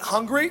and get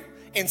hungry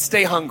and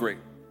stay hungry.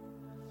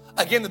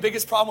 Again, the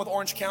biggest problem with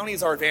Orange County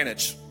is our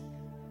advantage.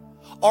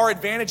 Our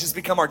advantage has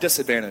become our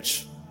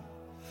disadvantage.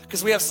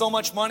 Because we have so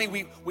much money,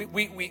 we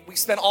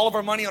spend all of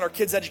our money on our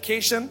kids'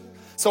 education,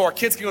 so our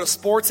kids can go to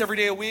sports every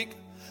day a week.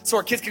 so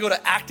our kids can go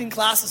to acting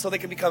classes so they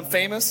can become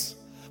famous.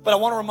 But I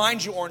want to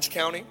remind you, Orange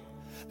County,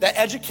 that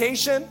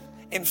education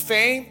and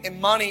fame and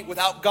money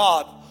without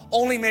God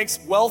only makes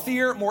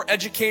wealthier, more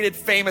educated,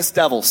 famous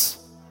devils.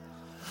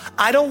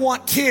 I don't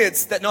want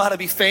kids that know how to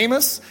be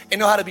famous and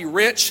know how to be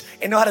rich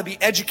and know how to be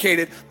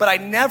educated, but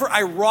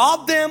I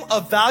rob them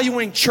of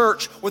valuing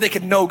church where they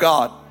can know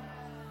God.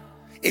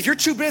 If you're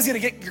too busy to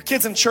get your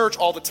kids in church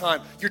all the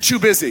time, you're too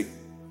busy.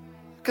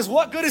 Because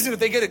what good is it if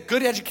they get a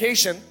good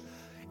education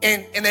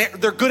and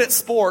they're good at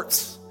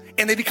sports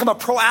and they become a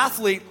pro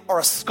athlete or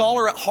a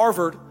scholar at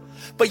Harvard,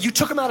 but you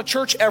took them out of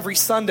church every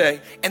Sunday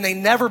and they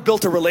never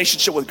built a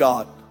relationship with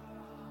God?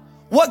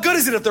 What good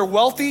is it if they're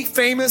wealthy,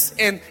 famous,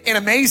 and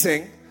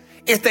amazing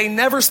if they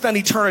never spend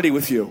eternity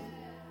with you?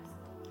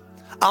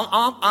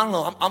 I don't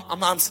know.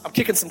 I'm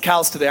kicking some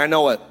cows today. I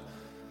know it.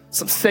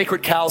 Some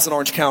sacred cows in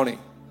Orange County.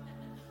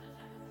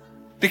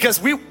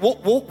 Because we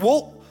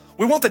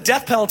want the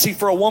death penalty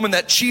for a woman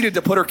that cheated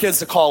to put her kids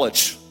to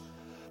college.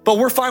 But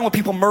we're fine with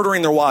people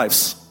murdering their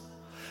wives.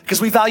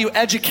 Because we value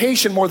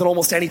education more than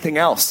almost anything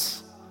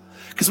else.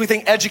 Because we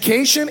think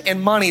education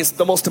and money is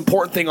the most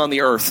important thing on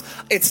the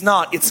earth. It's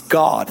not, it's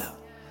God.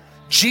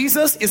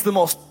 Jesus is the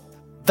most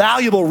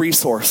valuable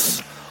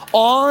resource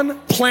on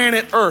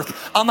planet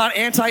Earth. I'm not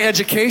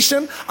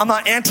anti-education. I'm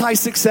not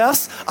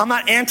anti-success. I'm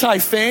not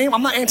anti-fame.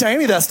 I'm not anti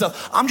any of that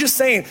stuff. I'm just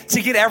saying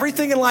to get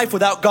everything in life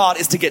without God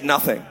is to get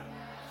nothing.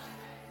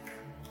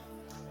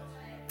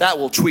 That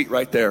will tweet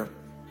right there.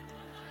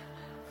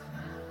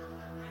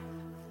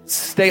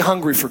 Stay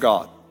hungry for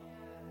God.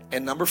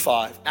 And number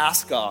 5,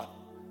 ask God.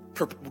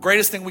 The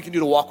greatest thing we can do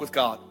to walk with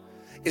God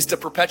is to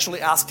perpetually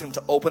ask Him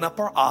to open up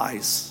our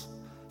eyes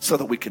so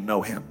that we can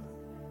know Him.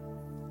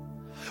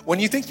 When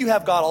you think you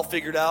have God all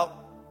figured out,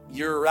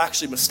 you're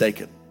actually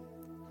mistaken,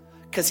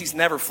 because He's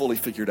never fully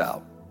figured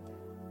out.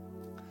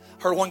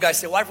 Heard one guy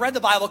say, well, I've read the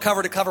Bible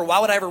cover to cover. Why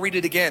would I ever read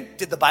it again?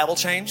 Did the Bible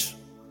change?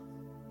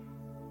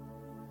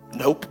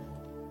 Nope.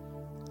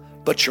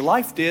 But your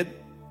life did.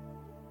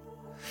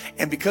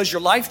 And because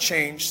your life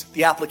changed,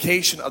 the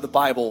application of the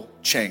Bible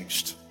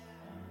changed.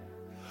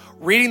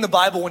 Reading the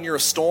Bible when you're a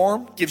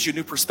storm gives you a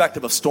new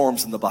perspective of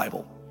storms in the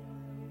Bible.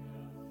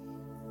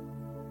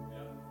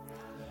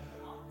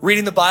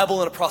 Reading the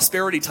Bible in a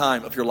prosperity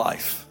time of your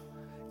life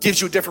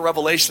gives you a different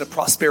revelation of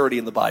prosperity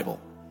in the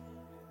Bible.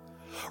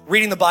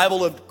 Reading the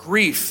Bible in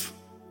grief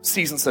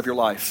seasons of your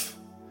life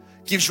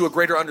gives you a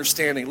greater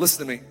understanding.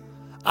 Listen to me.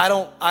 I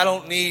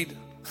don't need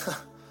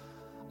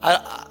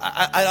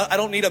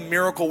a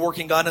miracle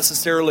working God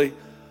necessarily.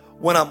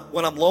 When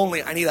I'm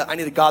lonely, I need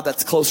a God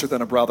that's closer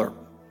than a brother.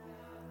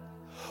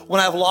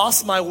 When I've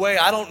lost my way,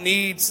 I don't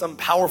need some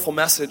powerful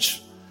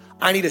message.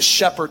 I need a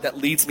shepherd that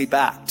leads me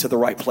back to the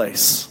right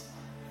place.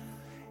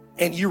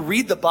 And you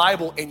read the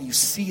Bible and you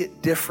see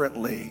it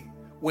differently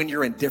when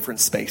you're in different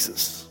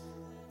spaces.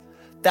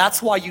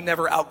 That's why you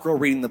never outgrow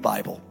reading the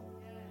Bible.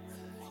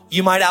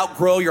 You might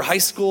outgrow your high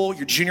school,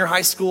 your junior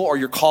high school, or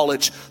your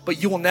college,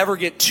 but you will never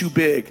get too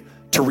big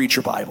to read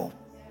your Bible.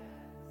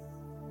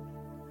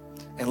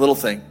 And little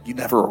thing, you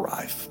never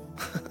arrive.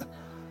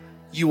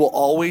 You will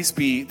always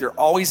be, there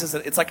always is,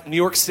 it's like New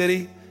York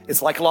City,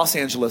 it's like Los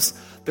Angeles.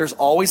 There's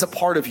always a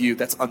part of you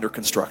that's under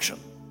construction.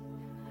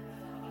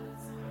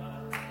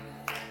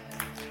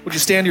 Would you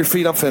stand to your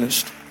feet? I'm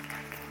finished.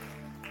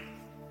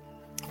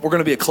 We're going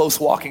to be a close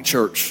walking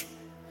church.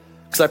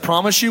 Because I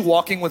promise you,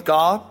 walking with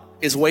God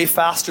is way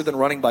faster than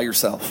running by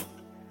yourself.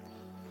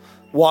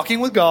 Walking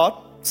with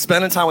God,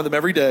 spending time with Him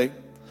every day,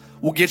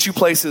 will get you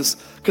places.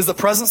 Because the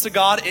presence of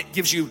God, it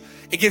gives you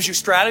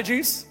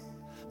strategies.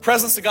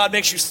 Presence of God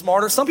makes you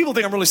smarter. Some people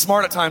think I'm really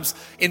smart at times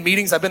in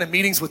meetings. I've been in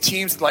meetings with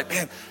teams like,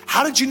 man,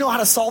 how did you know how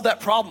to solve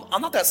that problem?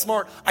 I'm not that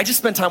smart. I just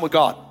spend time with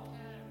God.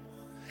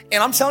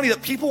 And I'm telling you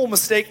that people will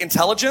mistake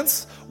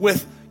intelligence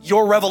with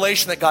your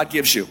revelation that God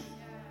gives you.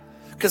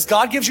 Because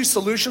God gives you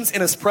solutions in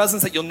His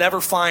presence that you'll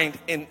never find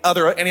in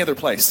any other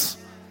place.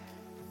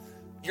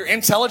 Your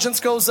intelligence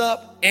goes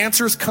up,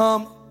 answers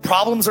come,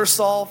 problems are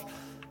solved.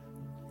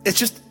 It's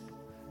just,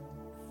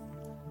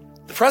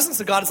 the presence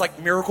of God is like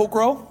Miracle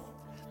Grow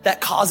that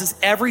causes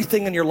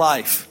everything in your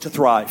life to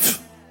thrive.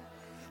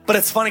 But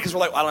it's funny because we're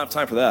like, I don't have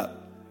time for that.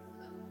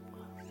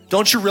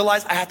 Don't you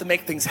realize I have to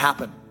make things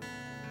happen?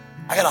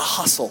 I gotta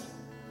hustle.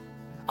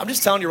 I'm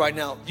just telling you right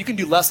now, you can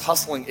do less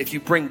hustling if you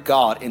bring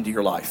God into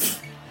your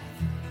life.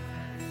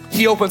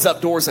 He opens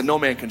up doors that no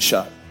man can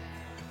shut.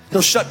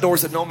 He'll shut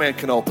doors that no man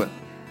can open.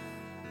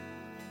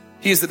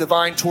 He is the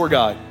divine tour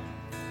guide.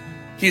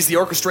 He's the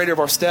orchestrator of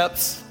our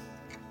steps.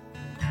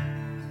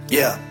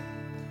 Yeah.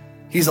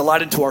 He's a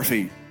light unto our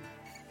feet.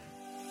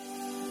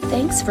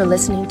 Thanks for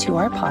listening to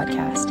our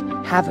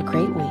podcast. Have a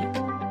great week.